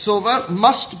Silva,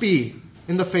 must be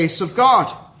in the face of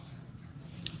God.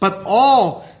 But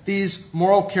all these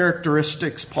moral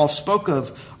characteristics Paul spoke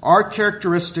of are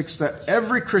characteristics that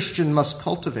every Christian must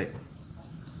cultivate.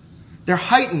 They're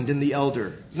heightened in the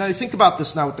elder. Now you think about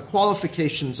this now with the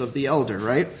qualifications of the elder,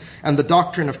 right? And the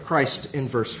doctrine of Christ in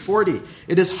verse 40.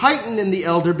 It is heightened in the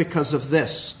elder because of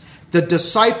this. The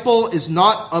disciple is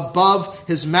not above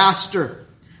his master,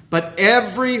 but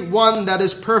every one that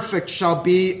is perfect shall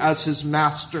be as his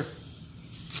master.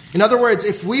 In other words,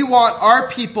 if we want our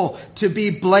people to be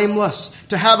blameless,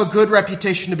 to have a good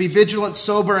reputation, to be vigilant,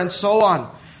 sober, and so on,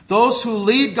 those who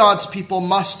lead God's people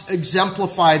must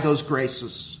exemplify those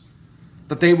graces,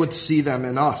 that they would see them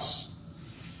in us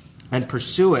and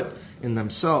pursue it in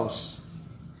themselves.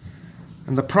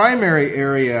 And the primary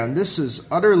area, and this is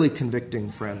utterly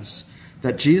convicting, friends,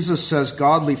 that Jesus says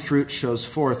godly fruit shows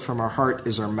forth from our heart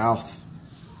is our mouth.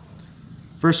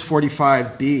 Verse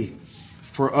 45b,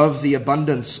 for of the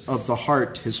abundance of the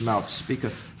heart his mouth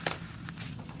speaketh.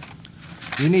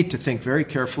 You need to think very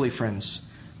carefully, friends.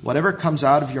 Whatever comes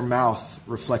out of your mouth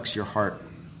reflects your heart.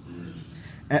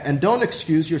 And don't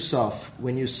excuse yourself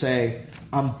when you say,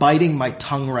 I'm biting my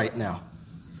tongue right now.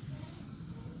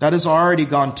 That has already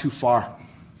gone too far.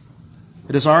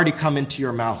 It has already come into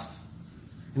your mouth.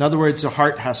 In other words, the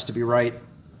heart has to be right.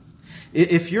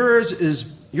 If yours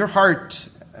is your heart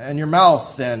and your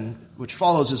mouth, then, which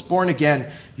follows, is born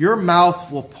again, your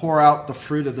mouth will pour out the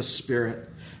fruit of the Spirit.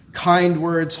 Kind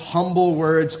words, humble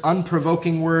words,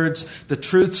 unprovoking words, the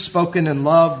truth spoken in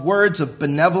love, words of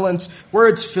benevolence,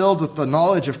 words filled with the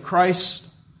knowledge of Christ.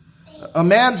 A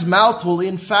man's mouth will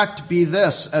in fact be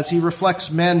this, as he reflects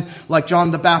men like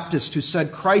John the Baptist, who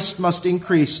said, Christ must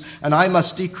increase and I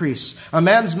must decrease. A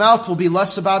man's mouth will be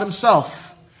less about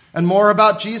himself and more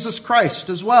about Jesus Christ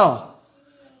as well.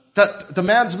 That the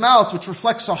man's mouth, which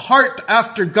reflects a heart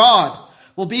after God,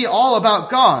 will be all about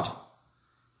God.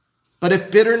 But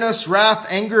if bitterness, wrath,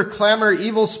 anger, clamor,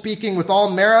 evil speaking with all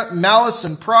malice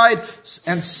and pride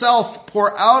and self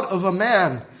pour out of a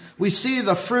man, we see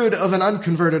the fruit of an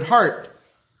unconverted heart.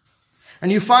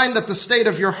 And you find that the state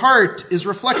of your heart is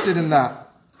reflected in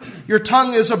that. Your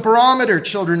tongue is a barometer,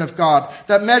 children of God,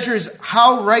 that measures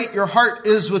how right your heart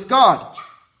is with God.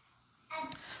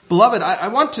 Beloved, I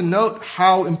want to note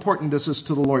how important this is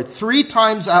to the Lord. 3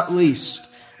 times at least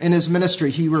in his ministry,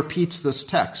 he repeats this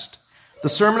text. The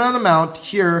Sermon on the Mount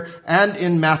here and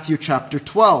in Matthew chapter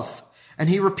 12. And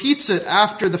he repeats it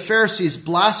after the Pharisees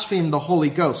blaspheme the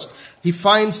Holy Ghost. He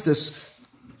finds this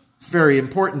very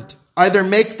important. Either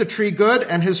make the tree good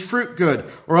and his fruit good,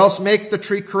 or else make the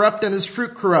tree corrupt and his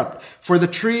fruit corrupt. For the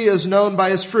tree is known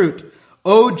by his fruit.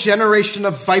 O generation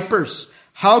of vipers,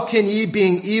 how can ye,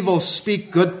 being evil, speak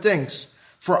good things?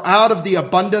 For out of the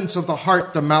abundance of the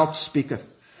heart the mouth speaketh.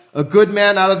 A good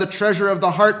man out of the treasure of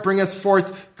the heart bringeth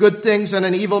forth good things, and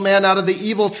an evil man out of the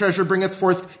evil treasure bringeth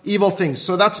forth evil things.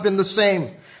 So that's been the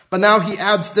same. But now he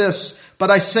adds this,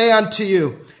 but I say unto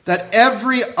you, that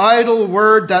every idle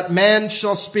word that man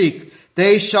shall speak,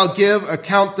 they shall give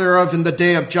account thereof in the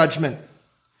day of judgment.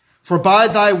 For by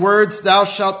thy words thou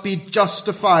shalt be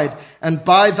justified, and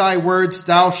by thy words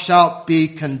thou shalt be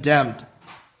condemned.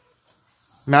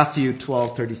 Matthew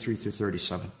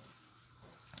 12:33-37.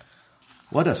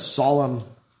 What a solemn,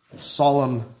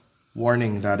 solemn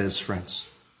warning that is, friends.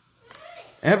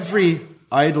 Every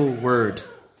idle word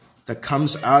that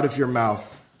comes out of your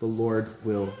mouth, the Lord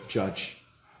will judge.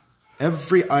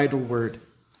 Every idle word.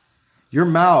 Your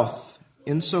mouth,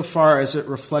 insofar as it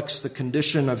reflects the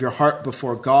condition of your heart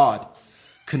before God,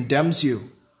 condemns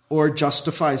you or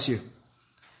justifies you.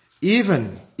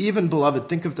 Even, beloved,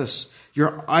 think of this,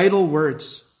 your idle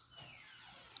words.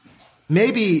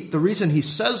 Maybe the reason he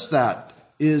says that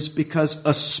is because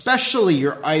especially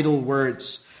your idle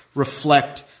words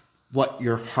reflect what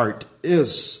your heart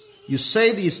is. You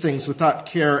say these things without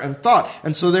care and thought,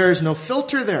 and so there is no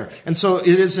filter there. And so it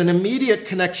is an immediate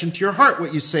connection to your heart,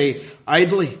 what you say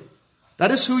idly. That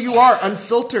is who you are,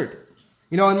 unfiltered.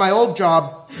 You know, in my old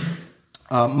job,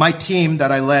 my team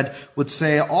that I led would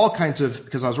say all kinds of,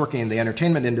 because I was working in the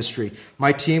entertainment industry,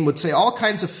 my team would say all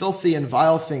kinds of filthy and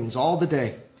vile things all the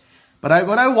day. But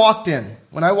when I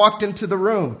walked into the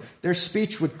room, their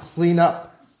speech would clean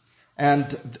up, and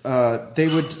they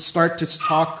would start to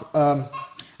talk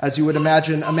as you would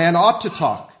imagine a man ought to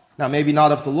talk. Now, maybe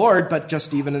not of the Lord, but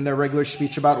just even in their regular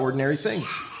speech about ordinary things.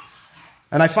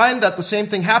 And I find that the same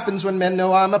thing happens when men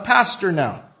know I'm a pastor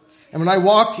now. And when I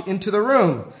walk into the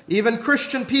room, even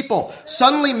Christian people,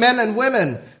 suddenly men and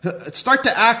women start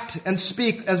to act and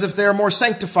speak as if they're more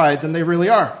sanctified than they really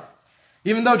are.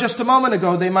 Even though just a moment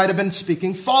ago they might have been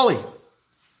speaking folly.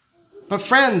 But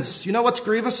friends, you know what's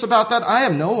grievous about that? I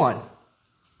am no one.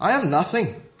 I am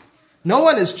nothing. No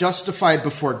one is justified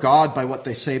before God by what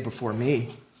they say before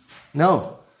me.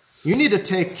 No. You need to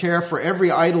take care for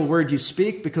every idle word you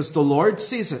speak because the Lord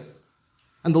sees it.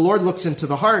 And the Lord looks into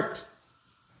the heart.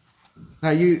 Now,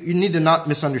 you need to not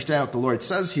misunderstand what the Lord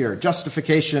says here.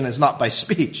 Justification is not by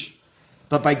speech,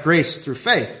 but by grace through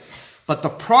faith. But the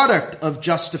product of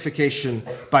justification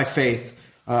by faith,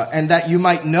 and that you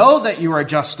might know that you are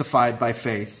justified by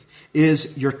faith,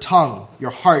 is your tongue.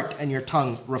 Your heart and your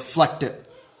tongue reflect it.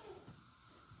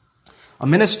 A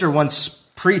minister once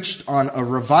preached on a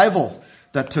revival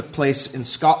that took place in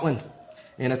Scotland,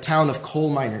 in a town of coal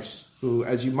miners, who,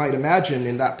 as you might imagine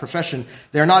in that profession,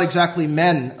 they're not exactly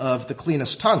men of the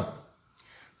cleanest tongue.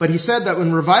 But he said that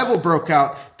when revival broke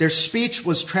out, their speech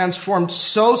was transformed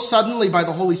so suddenly by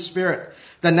the Holy Spirit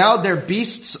that now their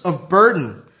beasts of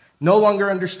burden no longer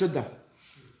understood them.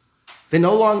 They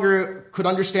no longer could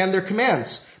understand their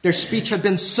commands. Their speech had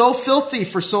been so filthy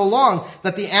for so long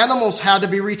that the animals had to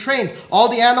be retrained. All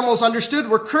the animals understood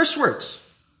were curse words.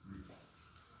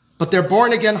 But their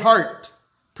born-again heart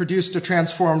produced a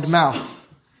transformed mouth.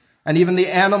 And even the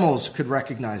animals could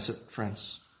recognize it,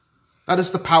 friends. That is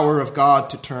the power of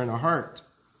God to turn a heart.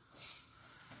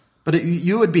 But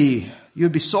you would be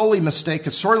sorely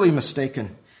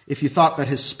mistaken if you thought that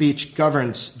his speech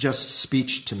governs just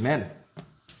speech to men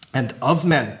and of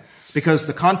men. Because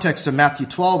the context of Matthew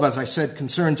 12, as I said,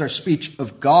 concerns our speech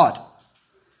of God.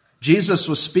 Jesus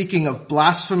was speaking of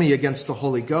blasphemy against the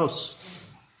Holy Ghost.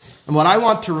 And what I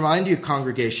want to remind you,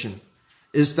 congregation,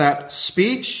 is that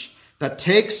speech that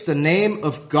takes the name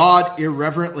of God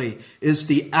irreverently is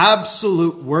the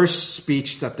absolute worst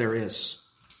speech that there is.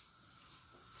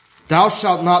 Thou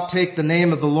shalt not take the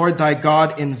name of the Lord thy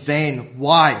God in vain.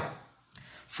 Why?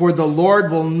 For the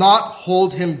Lord will not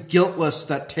hold him guiltless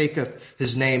that taketh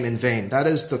his name in vain. That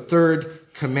is the third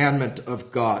commandment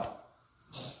of God.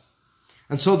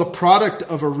 And so the product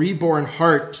of a reborn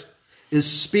heart is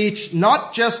speech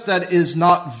not just that is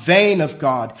not vain of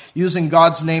God, using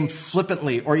God's name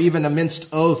flippantly or even a minced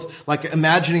oath, like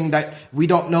imagining that we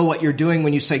don't know what you're doing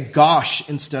when you say gosh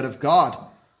instead of God.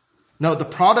 No, the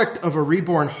product of a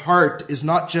reborn heart is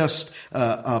not just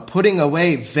putting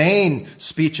away vain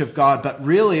speech of God, but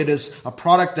really it is a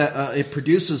product that it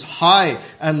produces high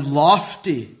and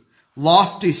lofty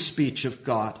speech of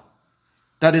God.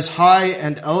 That is high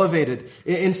and elevated.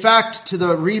 In fact, to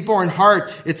the reborn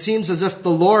heart, it seems as if the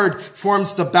Lord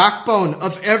forms the backbone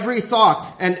of every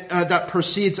thought and that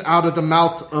proceeds out of the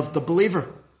mouth of the believer.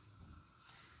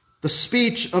 The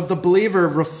speech of the believer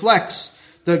reflects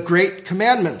the great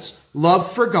commandments,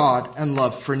 love for God and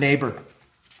love for neighbor.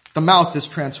 The mouth is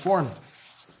transformed.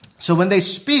 So when they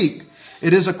speak,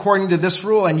 it is according to this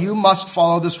rule, and you must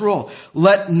follow this rule.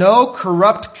 Let no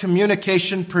corrupt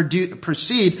communication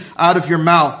proceed out of your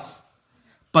mouth,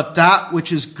 but that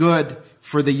which is good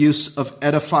for the use of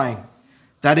edifying,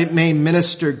 that it may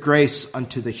minister grace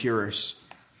unto the hearers.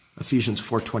 Ephesians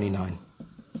 4:29.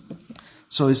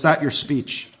 So is that your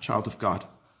speech, child of God?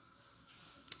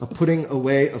 A putting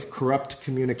away of corrupt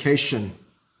communication,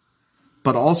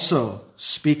 but also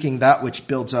speaking that which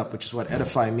builds up, which is what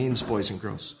edify means, boys and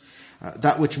girls.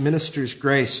 That which ministers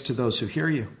grace to those who hear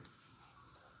you.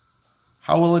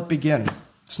 How will it begin?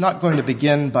 It's not going to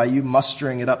begin by you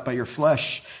mustering it up by your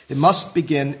flesh. It must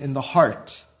begin in the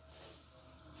heart.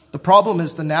 The problem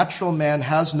is the natural man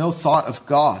has no thought of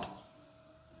God.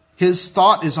 His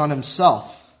thought is on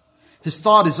himself. His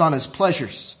thought is on his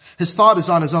pleasures. His thought is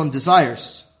on his own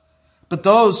desires. But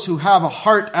those who have a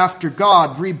heart after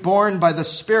God, reborn by the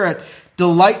Spirit,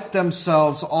 delight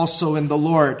themselves also in the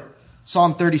Lord.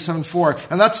 Psalm 37:4.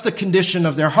 And that's the condition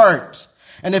of their heart.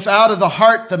 And if out of the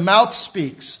heart the mouth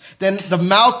speaks, then the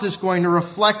mouth is going to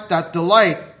reflect that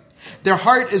delight. Their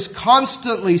heart is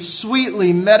constantly,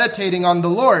 sweetly meditating on the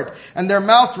Lord, and their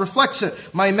mouth reflects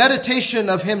it. My meditation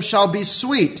of him shall be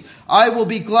sweet. I will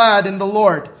be glad in the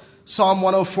Lord. Psalm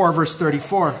 104, verse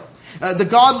 34. The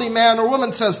godly man or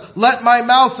woman says, let my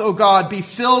mouth, O God, be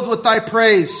filled with thy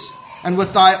praise and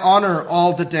with thy honor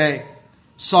all the day.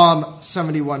 Psalm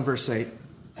 71, verse 8.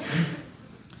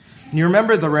 And you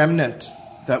remember the remnant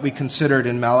that we considered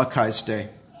in Malachi's day.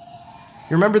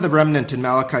 You remember the remnant in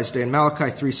Malachi's day, in Malachi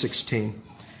 3:16.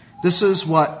 This is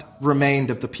what remained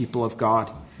of the people of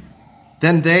God.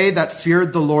 Then they that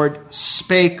feared the Lord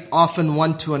spake often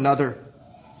one to another.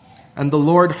 And the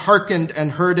Lord hearkened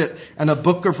and heard it, and a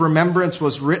book of remembrance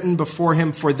was written before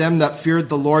him for them that feared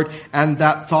the Lord and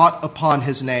that thought upon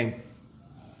his name.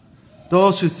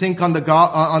 Those who think on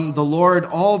the Lord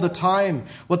all the time,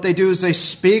 what they do is they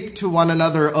speak to one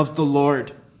another of the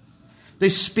Lord. They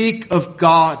speak of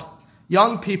God.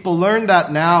 Young people, learn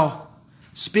that now.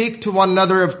 Speak to one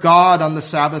another of God on the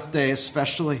Sabbath day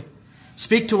especially.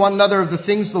 Speak to one another of the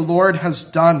things the Lord has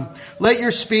done. Let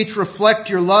your speech reflect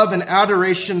your love and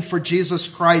adoration for Jesus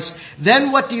Christ.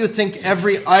 Then what do you think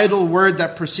every idle word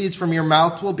that proceeds from your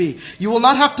mouth will be? You will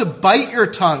not have to bite your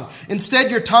tongue.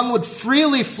 Instead, your tongue would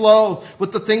freely flow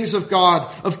with the things of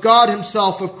God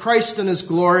himself, of Christ and his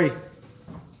glory.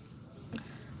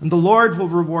 And the Lord will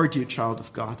reward you, child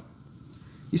of God.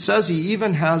 He says he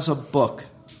even has a book.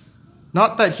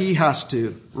 Not that he has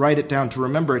to write it down to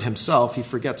remember it himself, he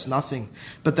forgets nothing,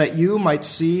 but that you might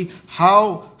see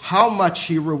how much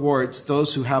he rewards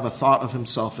those who have a thought of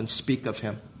himself and speak of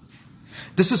him.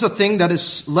 This is a thing that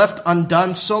is left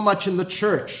undone so much in the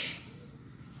church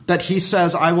that he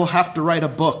says, I will have to write a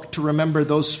book to remember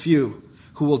those few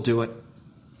who will do it.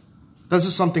 This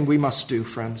is something we must do,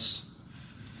 friends.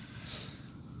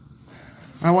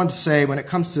 I want to say, when it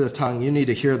comes to the tongue, you need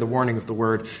to hear the warning of the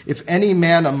word. If any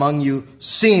man among you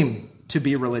seem to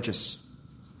be religious,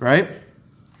 right?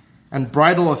 And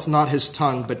bridleth not his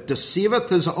tongue, but deceiveth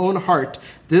his own heart,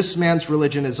 this man's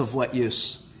religion is of what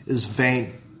use? Is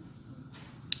vain.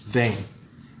 Vain.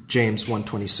 James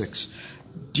 1:26.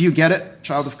 Do you get it,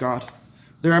 child of God?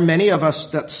 There are many of us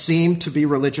that seem to be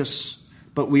religious,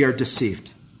 but we are deceived.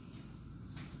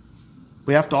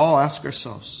 We have to all ask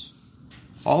ourselves,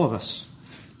 all of us,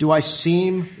 do I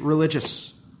seem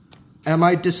religious? Am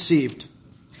I deceived?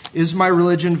 Is my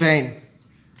religion vain?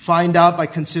 Find out by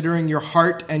considering your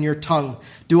heart and your tongue.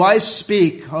 Do I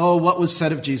speak, what was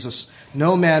said of Jesus?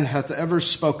 No man hath ever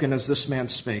spoken as this man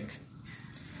spake.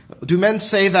 Do men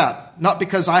say that? Not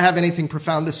because I have anything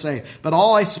profound to say, but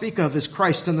all I speak of is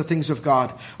Christ and the things of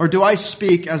God. Or do I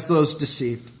speak as those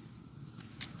deceived?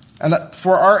 And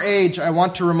for our age, I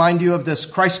want to remind you of this.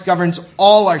 Christ governs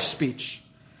all our speech.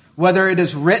 Whether it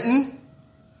is written,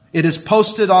 it is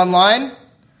posted online,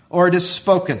 or it is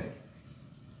spoken.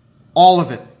 All of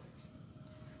it.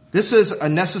 This is a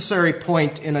necessary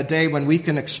point in a day when we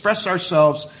can express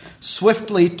ourselves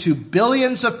swiftly to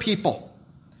billions of people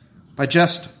by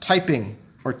just typing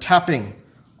or tapping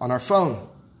on our phone.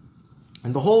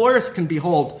 And the whole earth can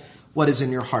behold what is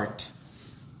in your heart.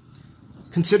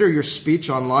 Consider your speech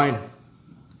online,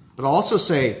 but I'll also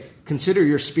say consider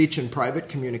your speech in private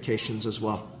communications as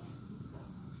well.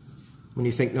 When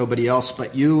you think nobody else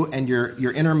but you and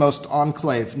your innermost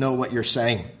enclave know what you're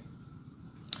saying.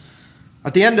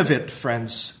 At the end of it,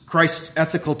 friends, Christ's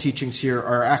ethical teachings here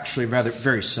are actually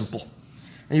very simple.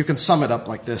 And you can sum it up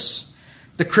like this.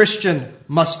 The Christian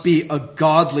must be a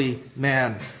godly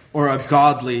man or a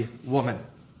godly woman.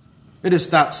 It is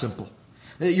that simple.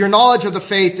 Your knowledge of the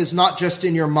faith is not just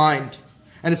in your mind,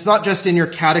 and it's not just in your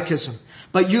catechism,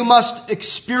 but you must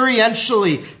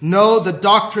experientially know the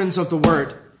doctrines of the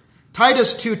word.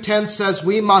 Titus 2:10 says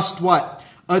we must what?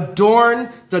 Adorn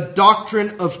the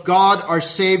doctrine of God our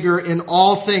Savior in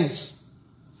all things.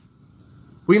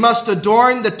 We must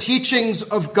adorn the teachings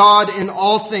of God in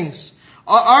all things.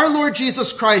 Our Lord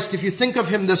Jesus Christ, if you think of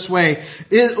him this way,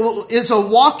 is a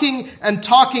walking and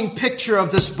talking picture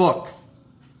of this book.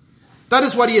 That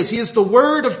is what he is. He is the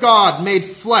Word of God made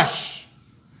flesh.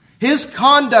 His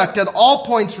conduct at all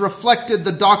points reflected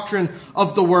the doctrine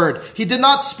of the Word. He did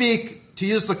not speak, to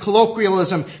use the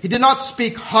colloquialism, he did not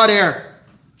speak hot air.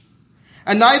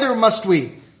 And neither must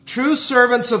we. True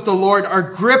servants of the Lord are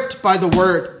gripped by the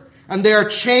Word, and they are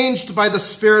changed by the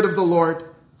Spirit of the Lord.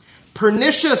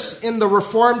 Pernicious in the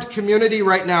Reformed community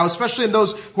right now, especially in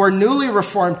those who are newly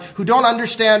Reformed, who don't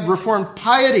understand Reformed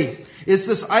piety, is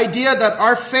this idea that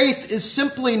our faith is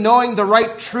simply knowing the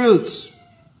right truths.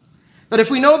 That if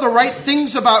we know the right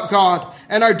things about God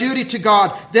and our duty to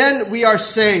God, then we are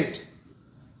saved.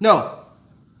 No,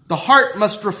 the heart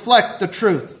must reflect the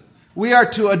truth. We are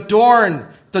to adorn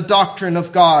the doctrine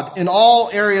of God in all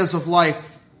areas of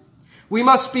life. We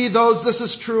must be those this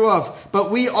is true of, but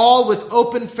we all with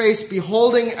open face,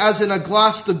 beholding as in a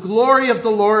glass the glory of the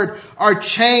Lord, are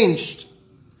changed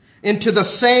into the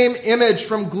same image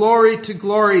from glory to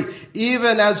glory,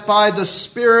 even as by the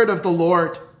Spirit of the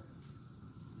Lord.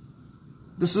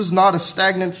 This is not a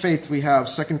stagnant faith we have.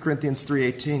 2 Corinthians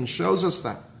 3:18 shows us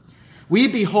that. We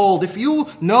behold, if you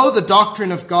know the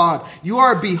doctrine of God, you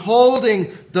are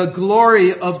beholding the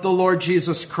glory of the Lord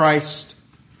Jesus Christ.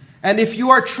 And if you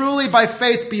are truly by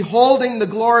faith beholding the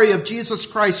glory of Jesus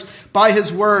Christ by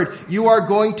his word, you are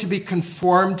going to be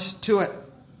conformed to it.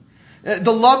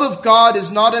 The love of God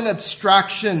is not an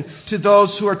abstraction to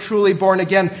those who are truly born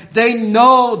again. They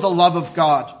know the love of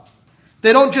God.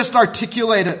 They don't just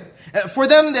articulate it. For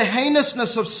them, the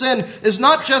heinousness of sin is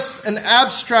not just an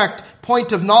abstract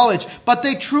point of knowledge, but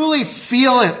they truly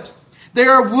feel it. They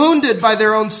are wounded by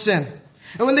their own sin.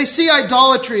 And when they see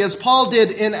idolatry, as Paul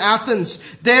did in Athens,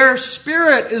 their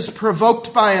spirit is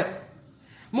provoked by it.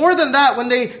 More than that, when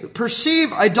they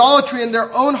perceive idolatry in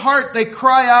their own heart, they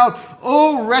cry out,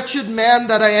 "O wretched man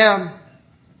that I am."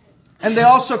 And they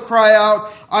also cry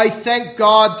out, "I thank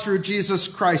God through Jesus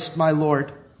Christ, my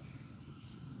Lord."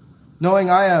 Knowing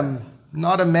I am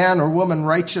not a man or woman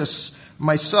righteous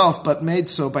myself, but made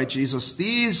so by Jesus.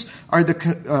 These are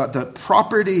the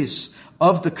properties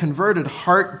of the converted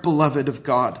heart, beloved of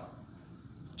God.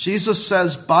 Jesus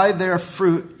says, "By their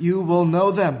fruit you will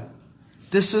know them."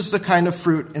 This is the kind of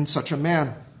fruit in such a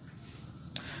man.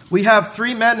 We have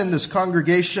 3 men in this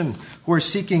congregation who are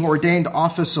seeking ordained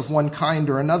office of one kind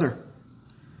or another.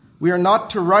 We are not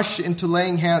to rush into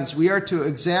laying hands. We are to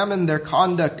examine their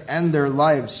conduct and their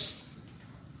lives.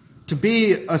 To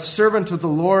be a servant of the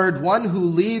Lord, one who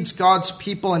leads God's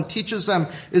people and teaches them,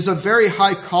 is a very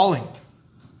high calling.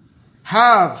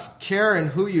 Have care in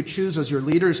who you choose as your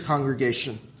leaders,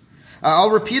 congregation.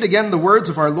 I'll repeat again the words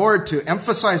of our Lord to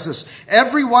emphasize this.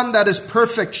 Everyone that is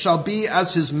perfect shall be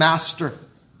as his master.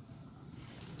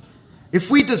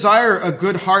 If we desire a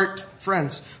good heart,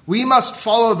 friends, we must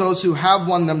follow those who have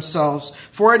one themselves.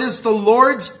 For it is the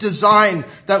Lord's design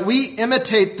that we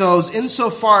imitate those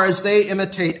insofar as they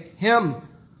imitate him.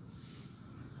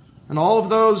 And all of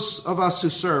those of us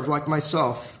who serve, like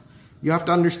myself, you have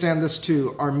to understand this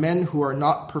too, are men who are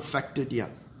not perfected yet.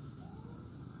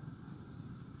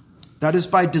 That is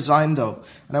by design, though.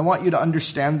 And I want you to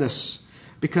understand this.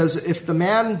 Because if the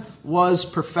man was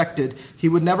perfected, he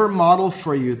would never model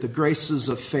for you the graces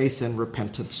of faith and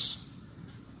repentance.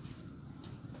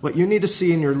 What you need to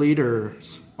see in your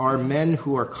leaders are men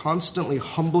who are constantly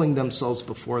humbling themselves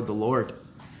before the Lord.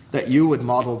 That you would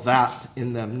model that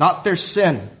in them. Not their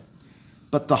sin,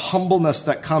 but the humbleness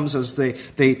that comes as they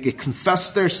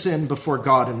confess their sin before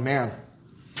God and man.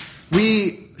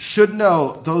 We should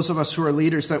know, those of us who are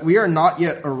leaders, that we are not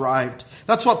yet arrived.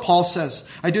 That's what Paul says.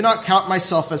 I do not count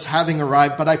myself as having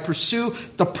arrived, but I pursue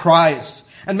the prize.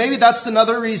 And maybe that's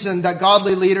another reason that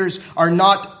godly leaders are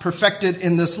not perfected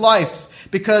in this life,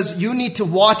 because you need to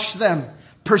watch them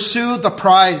pursue the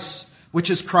prize, which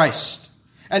is Christ,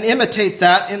 and imitate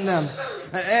that in them.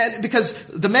 And because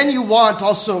the men you want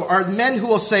also are men who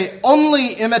will say, "Only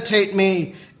imitate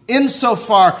me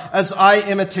insofar as I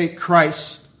imitate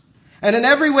Christ. And in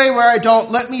every way where I don't,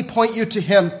 let me point you to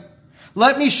him.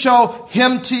 Let me show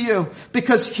him to you,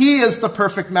 because he is the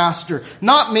perfect master,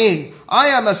 not me. I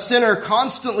am a sinner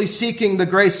constantly seeking the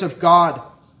grace of God.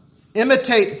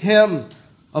 Imitate him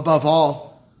above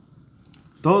all."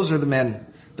 Those are the men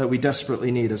that we desperately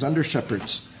need as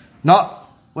under-shepherds. Not,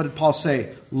 what did Paul say,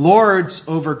 lords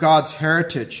over God's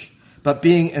heritage, but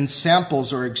being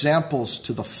ensamples or examples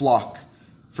to the flock.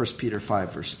 1 Peter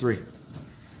 5, verse 3.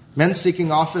 Men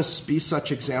seeking office, be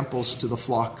such examples to the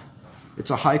flock.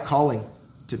 It's a high calling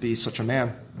to be such a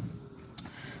man.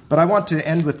 But I want to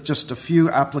end with just a few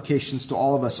applications to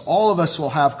all of us. All of us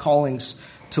will have callings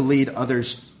to lead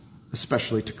others,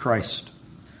 especially to Christ.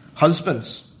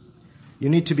 Husbands, you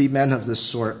need to be men of this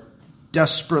sort,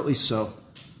 desperately so,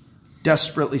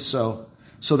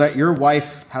 so that your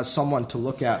wife has someone to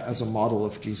look at as a model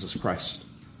of Jesus Christ.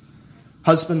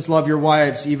 Husbands, love your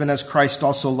wives, even as Christ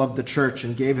also loved the church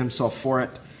and gave himself for it,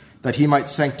 that he might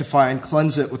sanctify and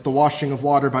cleanse it with the washing of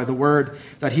water by the word,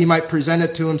 that he might present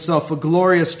it to himself a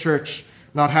glorious church,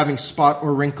 not having spot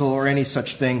or wrinkle or any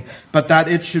such thing, but that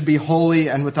it should be holy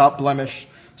and without blemish.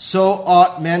 So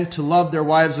ought men to love their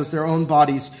wives as their own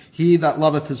bodies. He that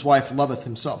loveth his wife loveth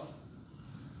himself.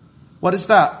 What is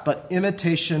that but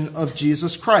imitation of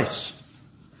Jesus Christ?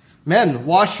 Men,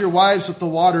 wash your wives with the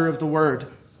water of the word.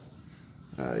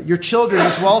 Your children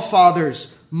as well, fathers,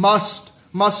 must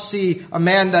see a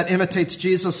man that imitates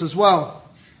Jesus as well.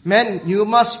 Men, you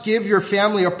must give your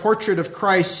family a portrait of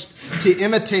Christ to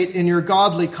imitate in your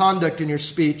godly conduct and your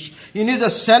speech. You need to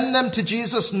send them to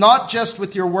Jesus, not just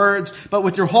with your words, but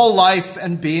with your whole life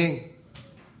and being.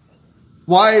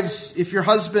 Wives, if your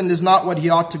husband is not what he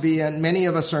ought to be, and many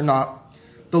of us are not,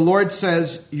 the Lord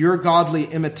says your godly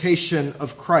imitation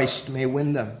of Christ may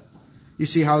win them. You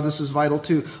see how this is vital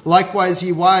too. Likewise,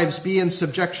 ye wives, be in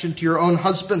subjection to your own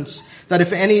husbands, that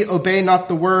if any obey not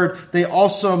the word, they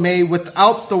also may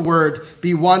without the word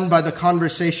be won by the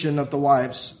conversation of the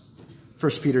wives.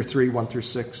 1 Peter 3, 1 through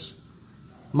 6.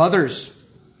 Mothers,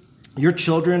 your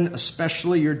children,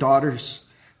 especially your daughters,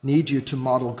 need you to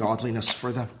model godliness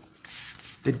for them.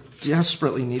 They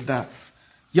desperately need that.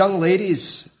 Young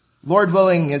ladies, Lord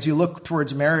willing, as you look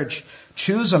towards marriage,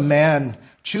 choose a man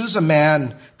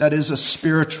that is a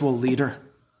spiritual leader.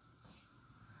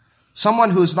 Someone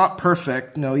who is not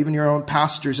perfect, no, even your own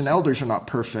pastors and elders are not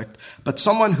perfect, but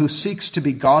someone who seeks to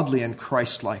be godly and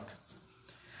Christ-like.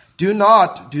 Do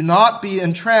not be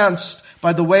entranced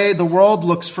by the way the world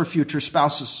looks for future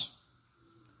spouses.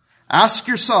 Ask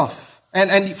yourself,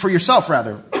 and for yourself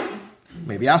rather,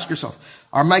 maybe ask yourself,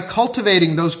 am I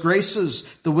cultivating those graces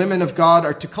the women of God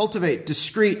are to cultivate?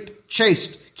 Discreet,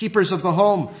 chaste, keepers of the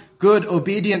home, good,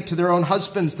 obedient to their own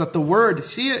husbands, that the word,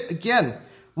 see it again,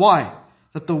 why?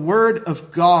 That the word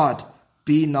of God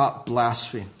be not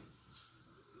blasphemed.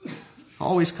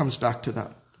 Always comes back to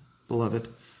that, beloved.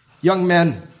 Young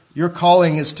men, your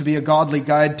calling is to be a godly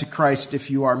guide to Christ if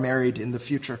you are married in the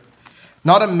future.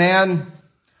 Not a man,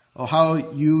 oh, how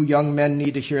you young men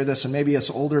need to hear this, and maybe us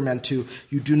older men too.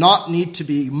 You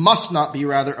must not be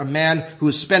rather, a man who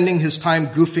is spending his time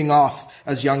goofing off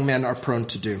as young men are prone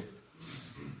to do.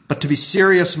 But to be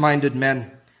serious-minded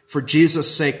men, for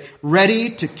Jesus' sake, ready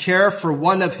to care for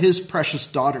one of his precious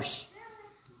daughters.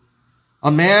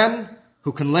 A man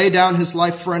who can lay down his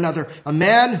life for another. A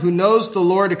man who knows the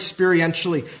Lord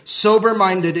experientially,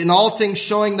 sober-minded, in all things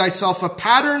showing thyself a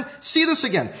pattern, see this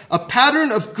again, a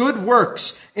pattern of good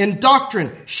works, in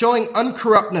doctrine, showing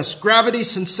uncorruptness, gravity,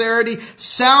 sincerity,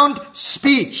 sound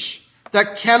speech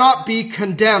that cannot be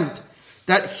condemned,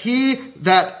 that he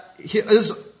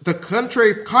is the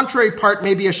contrary part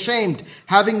may be ashamed,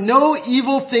 having no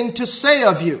evil thing to say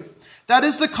of you. That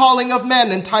is the calling of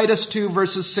men in Titus 2,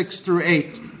 verses 6 through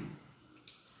 8.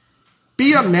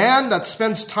 Be a man that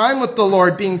spends time with the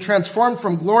Lord, being transformed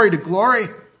from glory to glory.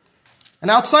 And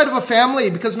outside of a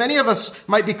family, because many of us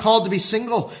might be called to be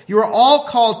single, you are all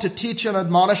called to teach and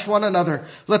admonish one another.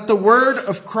 Let the word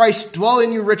of Christ dwell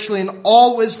in you richly in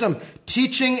all wisdom,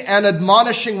 teaching and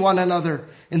admonishing one another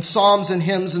in psalms and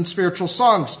hymns and spiritual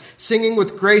songs, singing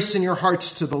with grace in your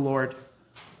hearts to the Lord.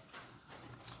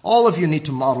 All of you need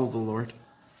to model the Lord.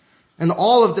 And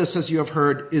all of this, as you have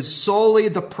heard, is solely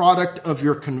the product of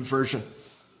your conversion.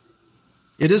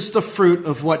 It is the fruit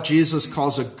of what Jesus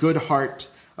calls a good heart,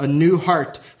 a new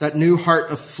heart, that new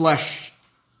heart of flesh.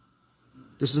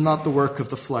 This is not the work of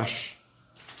the flesh.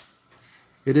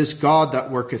 It is God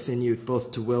that worketh in you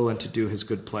both to will and to do his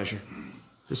good pleasure.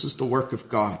 This is the work of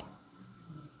God.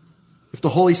 If the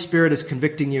Holy Spirit is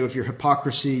convicting you of your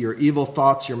hypocrisy, your evil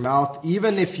thoughts, your mouth,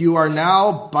 even if you are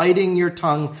now biting your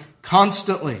tongue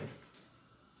constantly,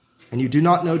 and you do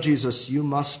not know Jesus, you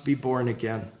must be born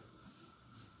again.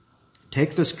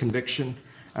 Take this conviction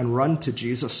and run to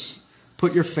Jesus.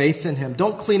 Put your faith in him.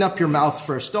 Don't clean up your mouth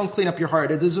first. Don't clean up your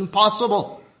heart. It is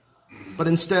impossible. But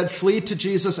instead, flee to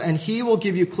Jesus, and he will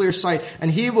give you clear sight, and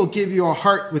he will give you a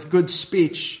heart with good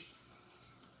speech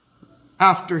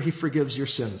after he forgives your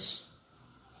sins.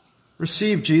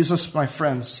 Receive Jesus, my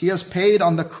friends. He has paid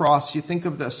on the cross. You think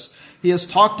of this. He has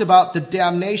talked about the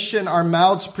damnation our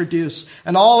mouths produce,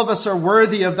 and all of us are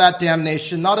worthy of that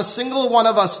damnation. Not a single one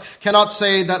of us cannot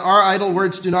say that our idle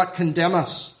words do not condemn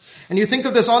us. And you think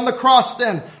of this on the cross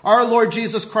then. Our Lord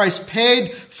Jesus Christ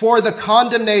paid for the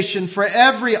condemnation for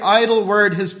every idle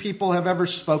word his people have ever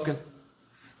spoken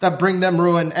that bring them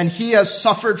ruin. And he has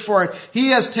suffered for it. He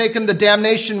has taken the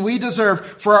damnation we deserve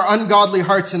for our ungodly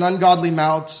hearts and ungodly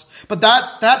mouths. But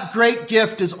that great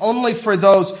gift is only for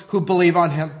those who believe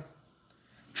on him.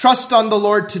 Trust on the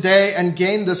Lord today and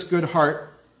gain this good heart.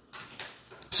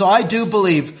 So I do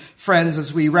believe, friends,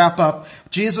 as we wrap up,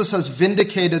 Jesus has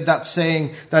vindicated that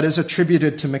saying that is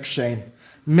attributed to McShane.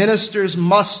 Ministers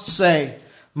must say,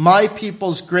 my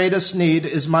people's greatest need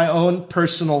is my own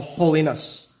personal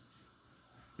holiness.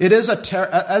 It is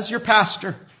as your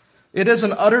pastor, it is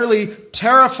an utterly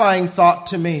terrifying thought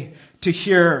to me to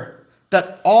hear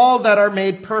that all that are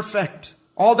made perfect,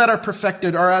 all that are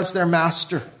perfected are as their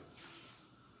master.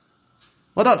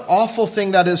 What an awful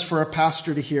thing that is for a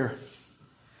pastor to hear.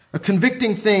 A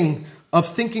convicting thing of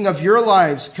thinking of your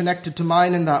lives connected to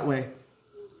mine in that way.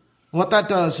 What that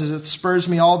does is it spurs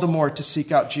me all the more to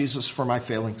seek out Jesus for my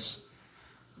failings.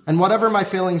 And whatever my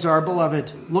failings are,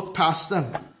 beloved, look past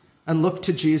them and look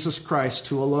to Jesus Christ,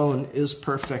 who alone is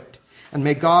perfect. And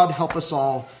may God help us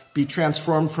all be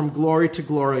transformed from glory to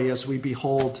glory as we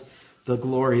behold the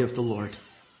glory of the Lord.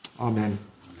 Amen.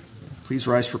 Please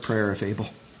rise for prayer if able.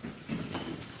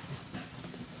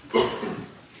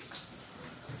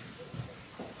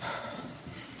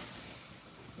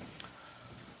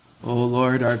 O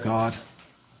Lord our God,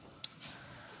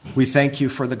 we thank you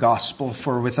for the gospel,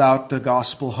 for without the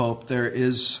gospel hope, there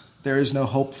is no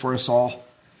hope for us all.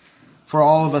 For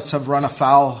all of us have run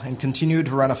afoul and continue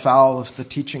to run afoul of the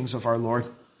teachings of our Lord.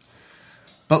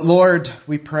 But Lord,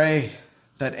 we pray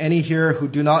that any here who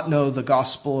do not know the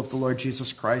gospel of the Lord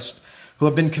Jesus Christ, who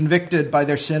have been convicted by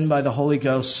their sin by the Holy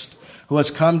Ghost, who has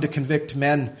come to convict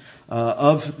men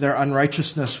of their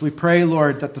unrighteousness. We pray,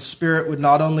 Lord, that the Spirit would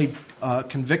not only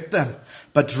convict them,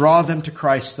 but draw them to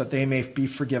Christ, that they may be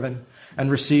forgiven and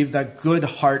receive that good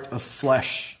heart of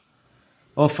flesh.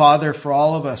 Oh, Father, for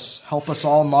all of us, help us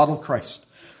all model Christ.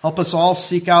 Help us all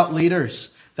seek out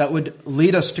leaders that would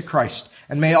lead us to Christ.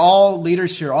 And may all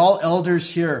leaders here, all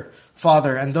elders here,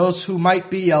 Father, and those who might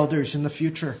be elders in the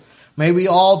future, may we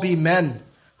all be men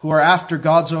who are after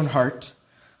God's own heart.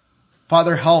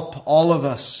 Father, help all of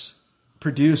us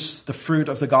produce the fruit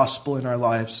of the gospel in our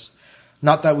lives.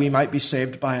 Not that we might be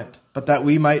saved by it, but that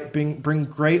we might bring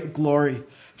great glory.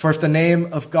 For if the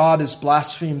name of God is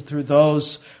blasphemed through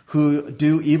those who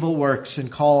do evil works and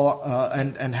call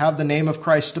and have the name of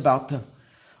Christ about them,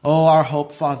 oh, our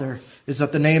hope, Father, is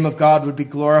that the name of God would be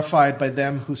glorified by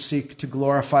them who seek to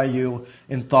glorify you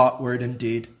in thought, word, and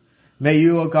deed. May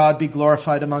you, O God, be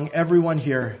glorified among everyone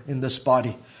here in this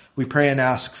body. We pray and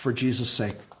ask for Jesus'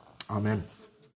 sake. Amen.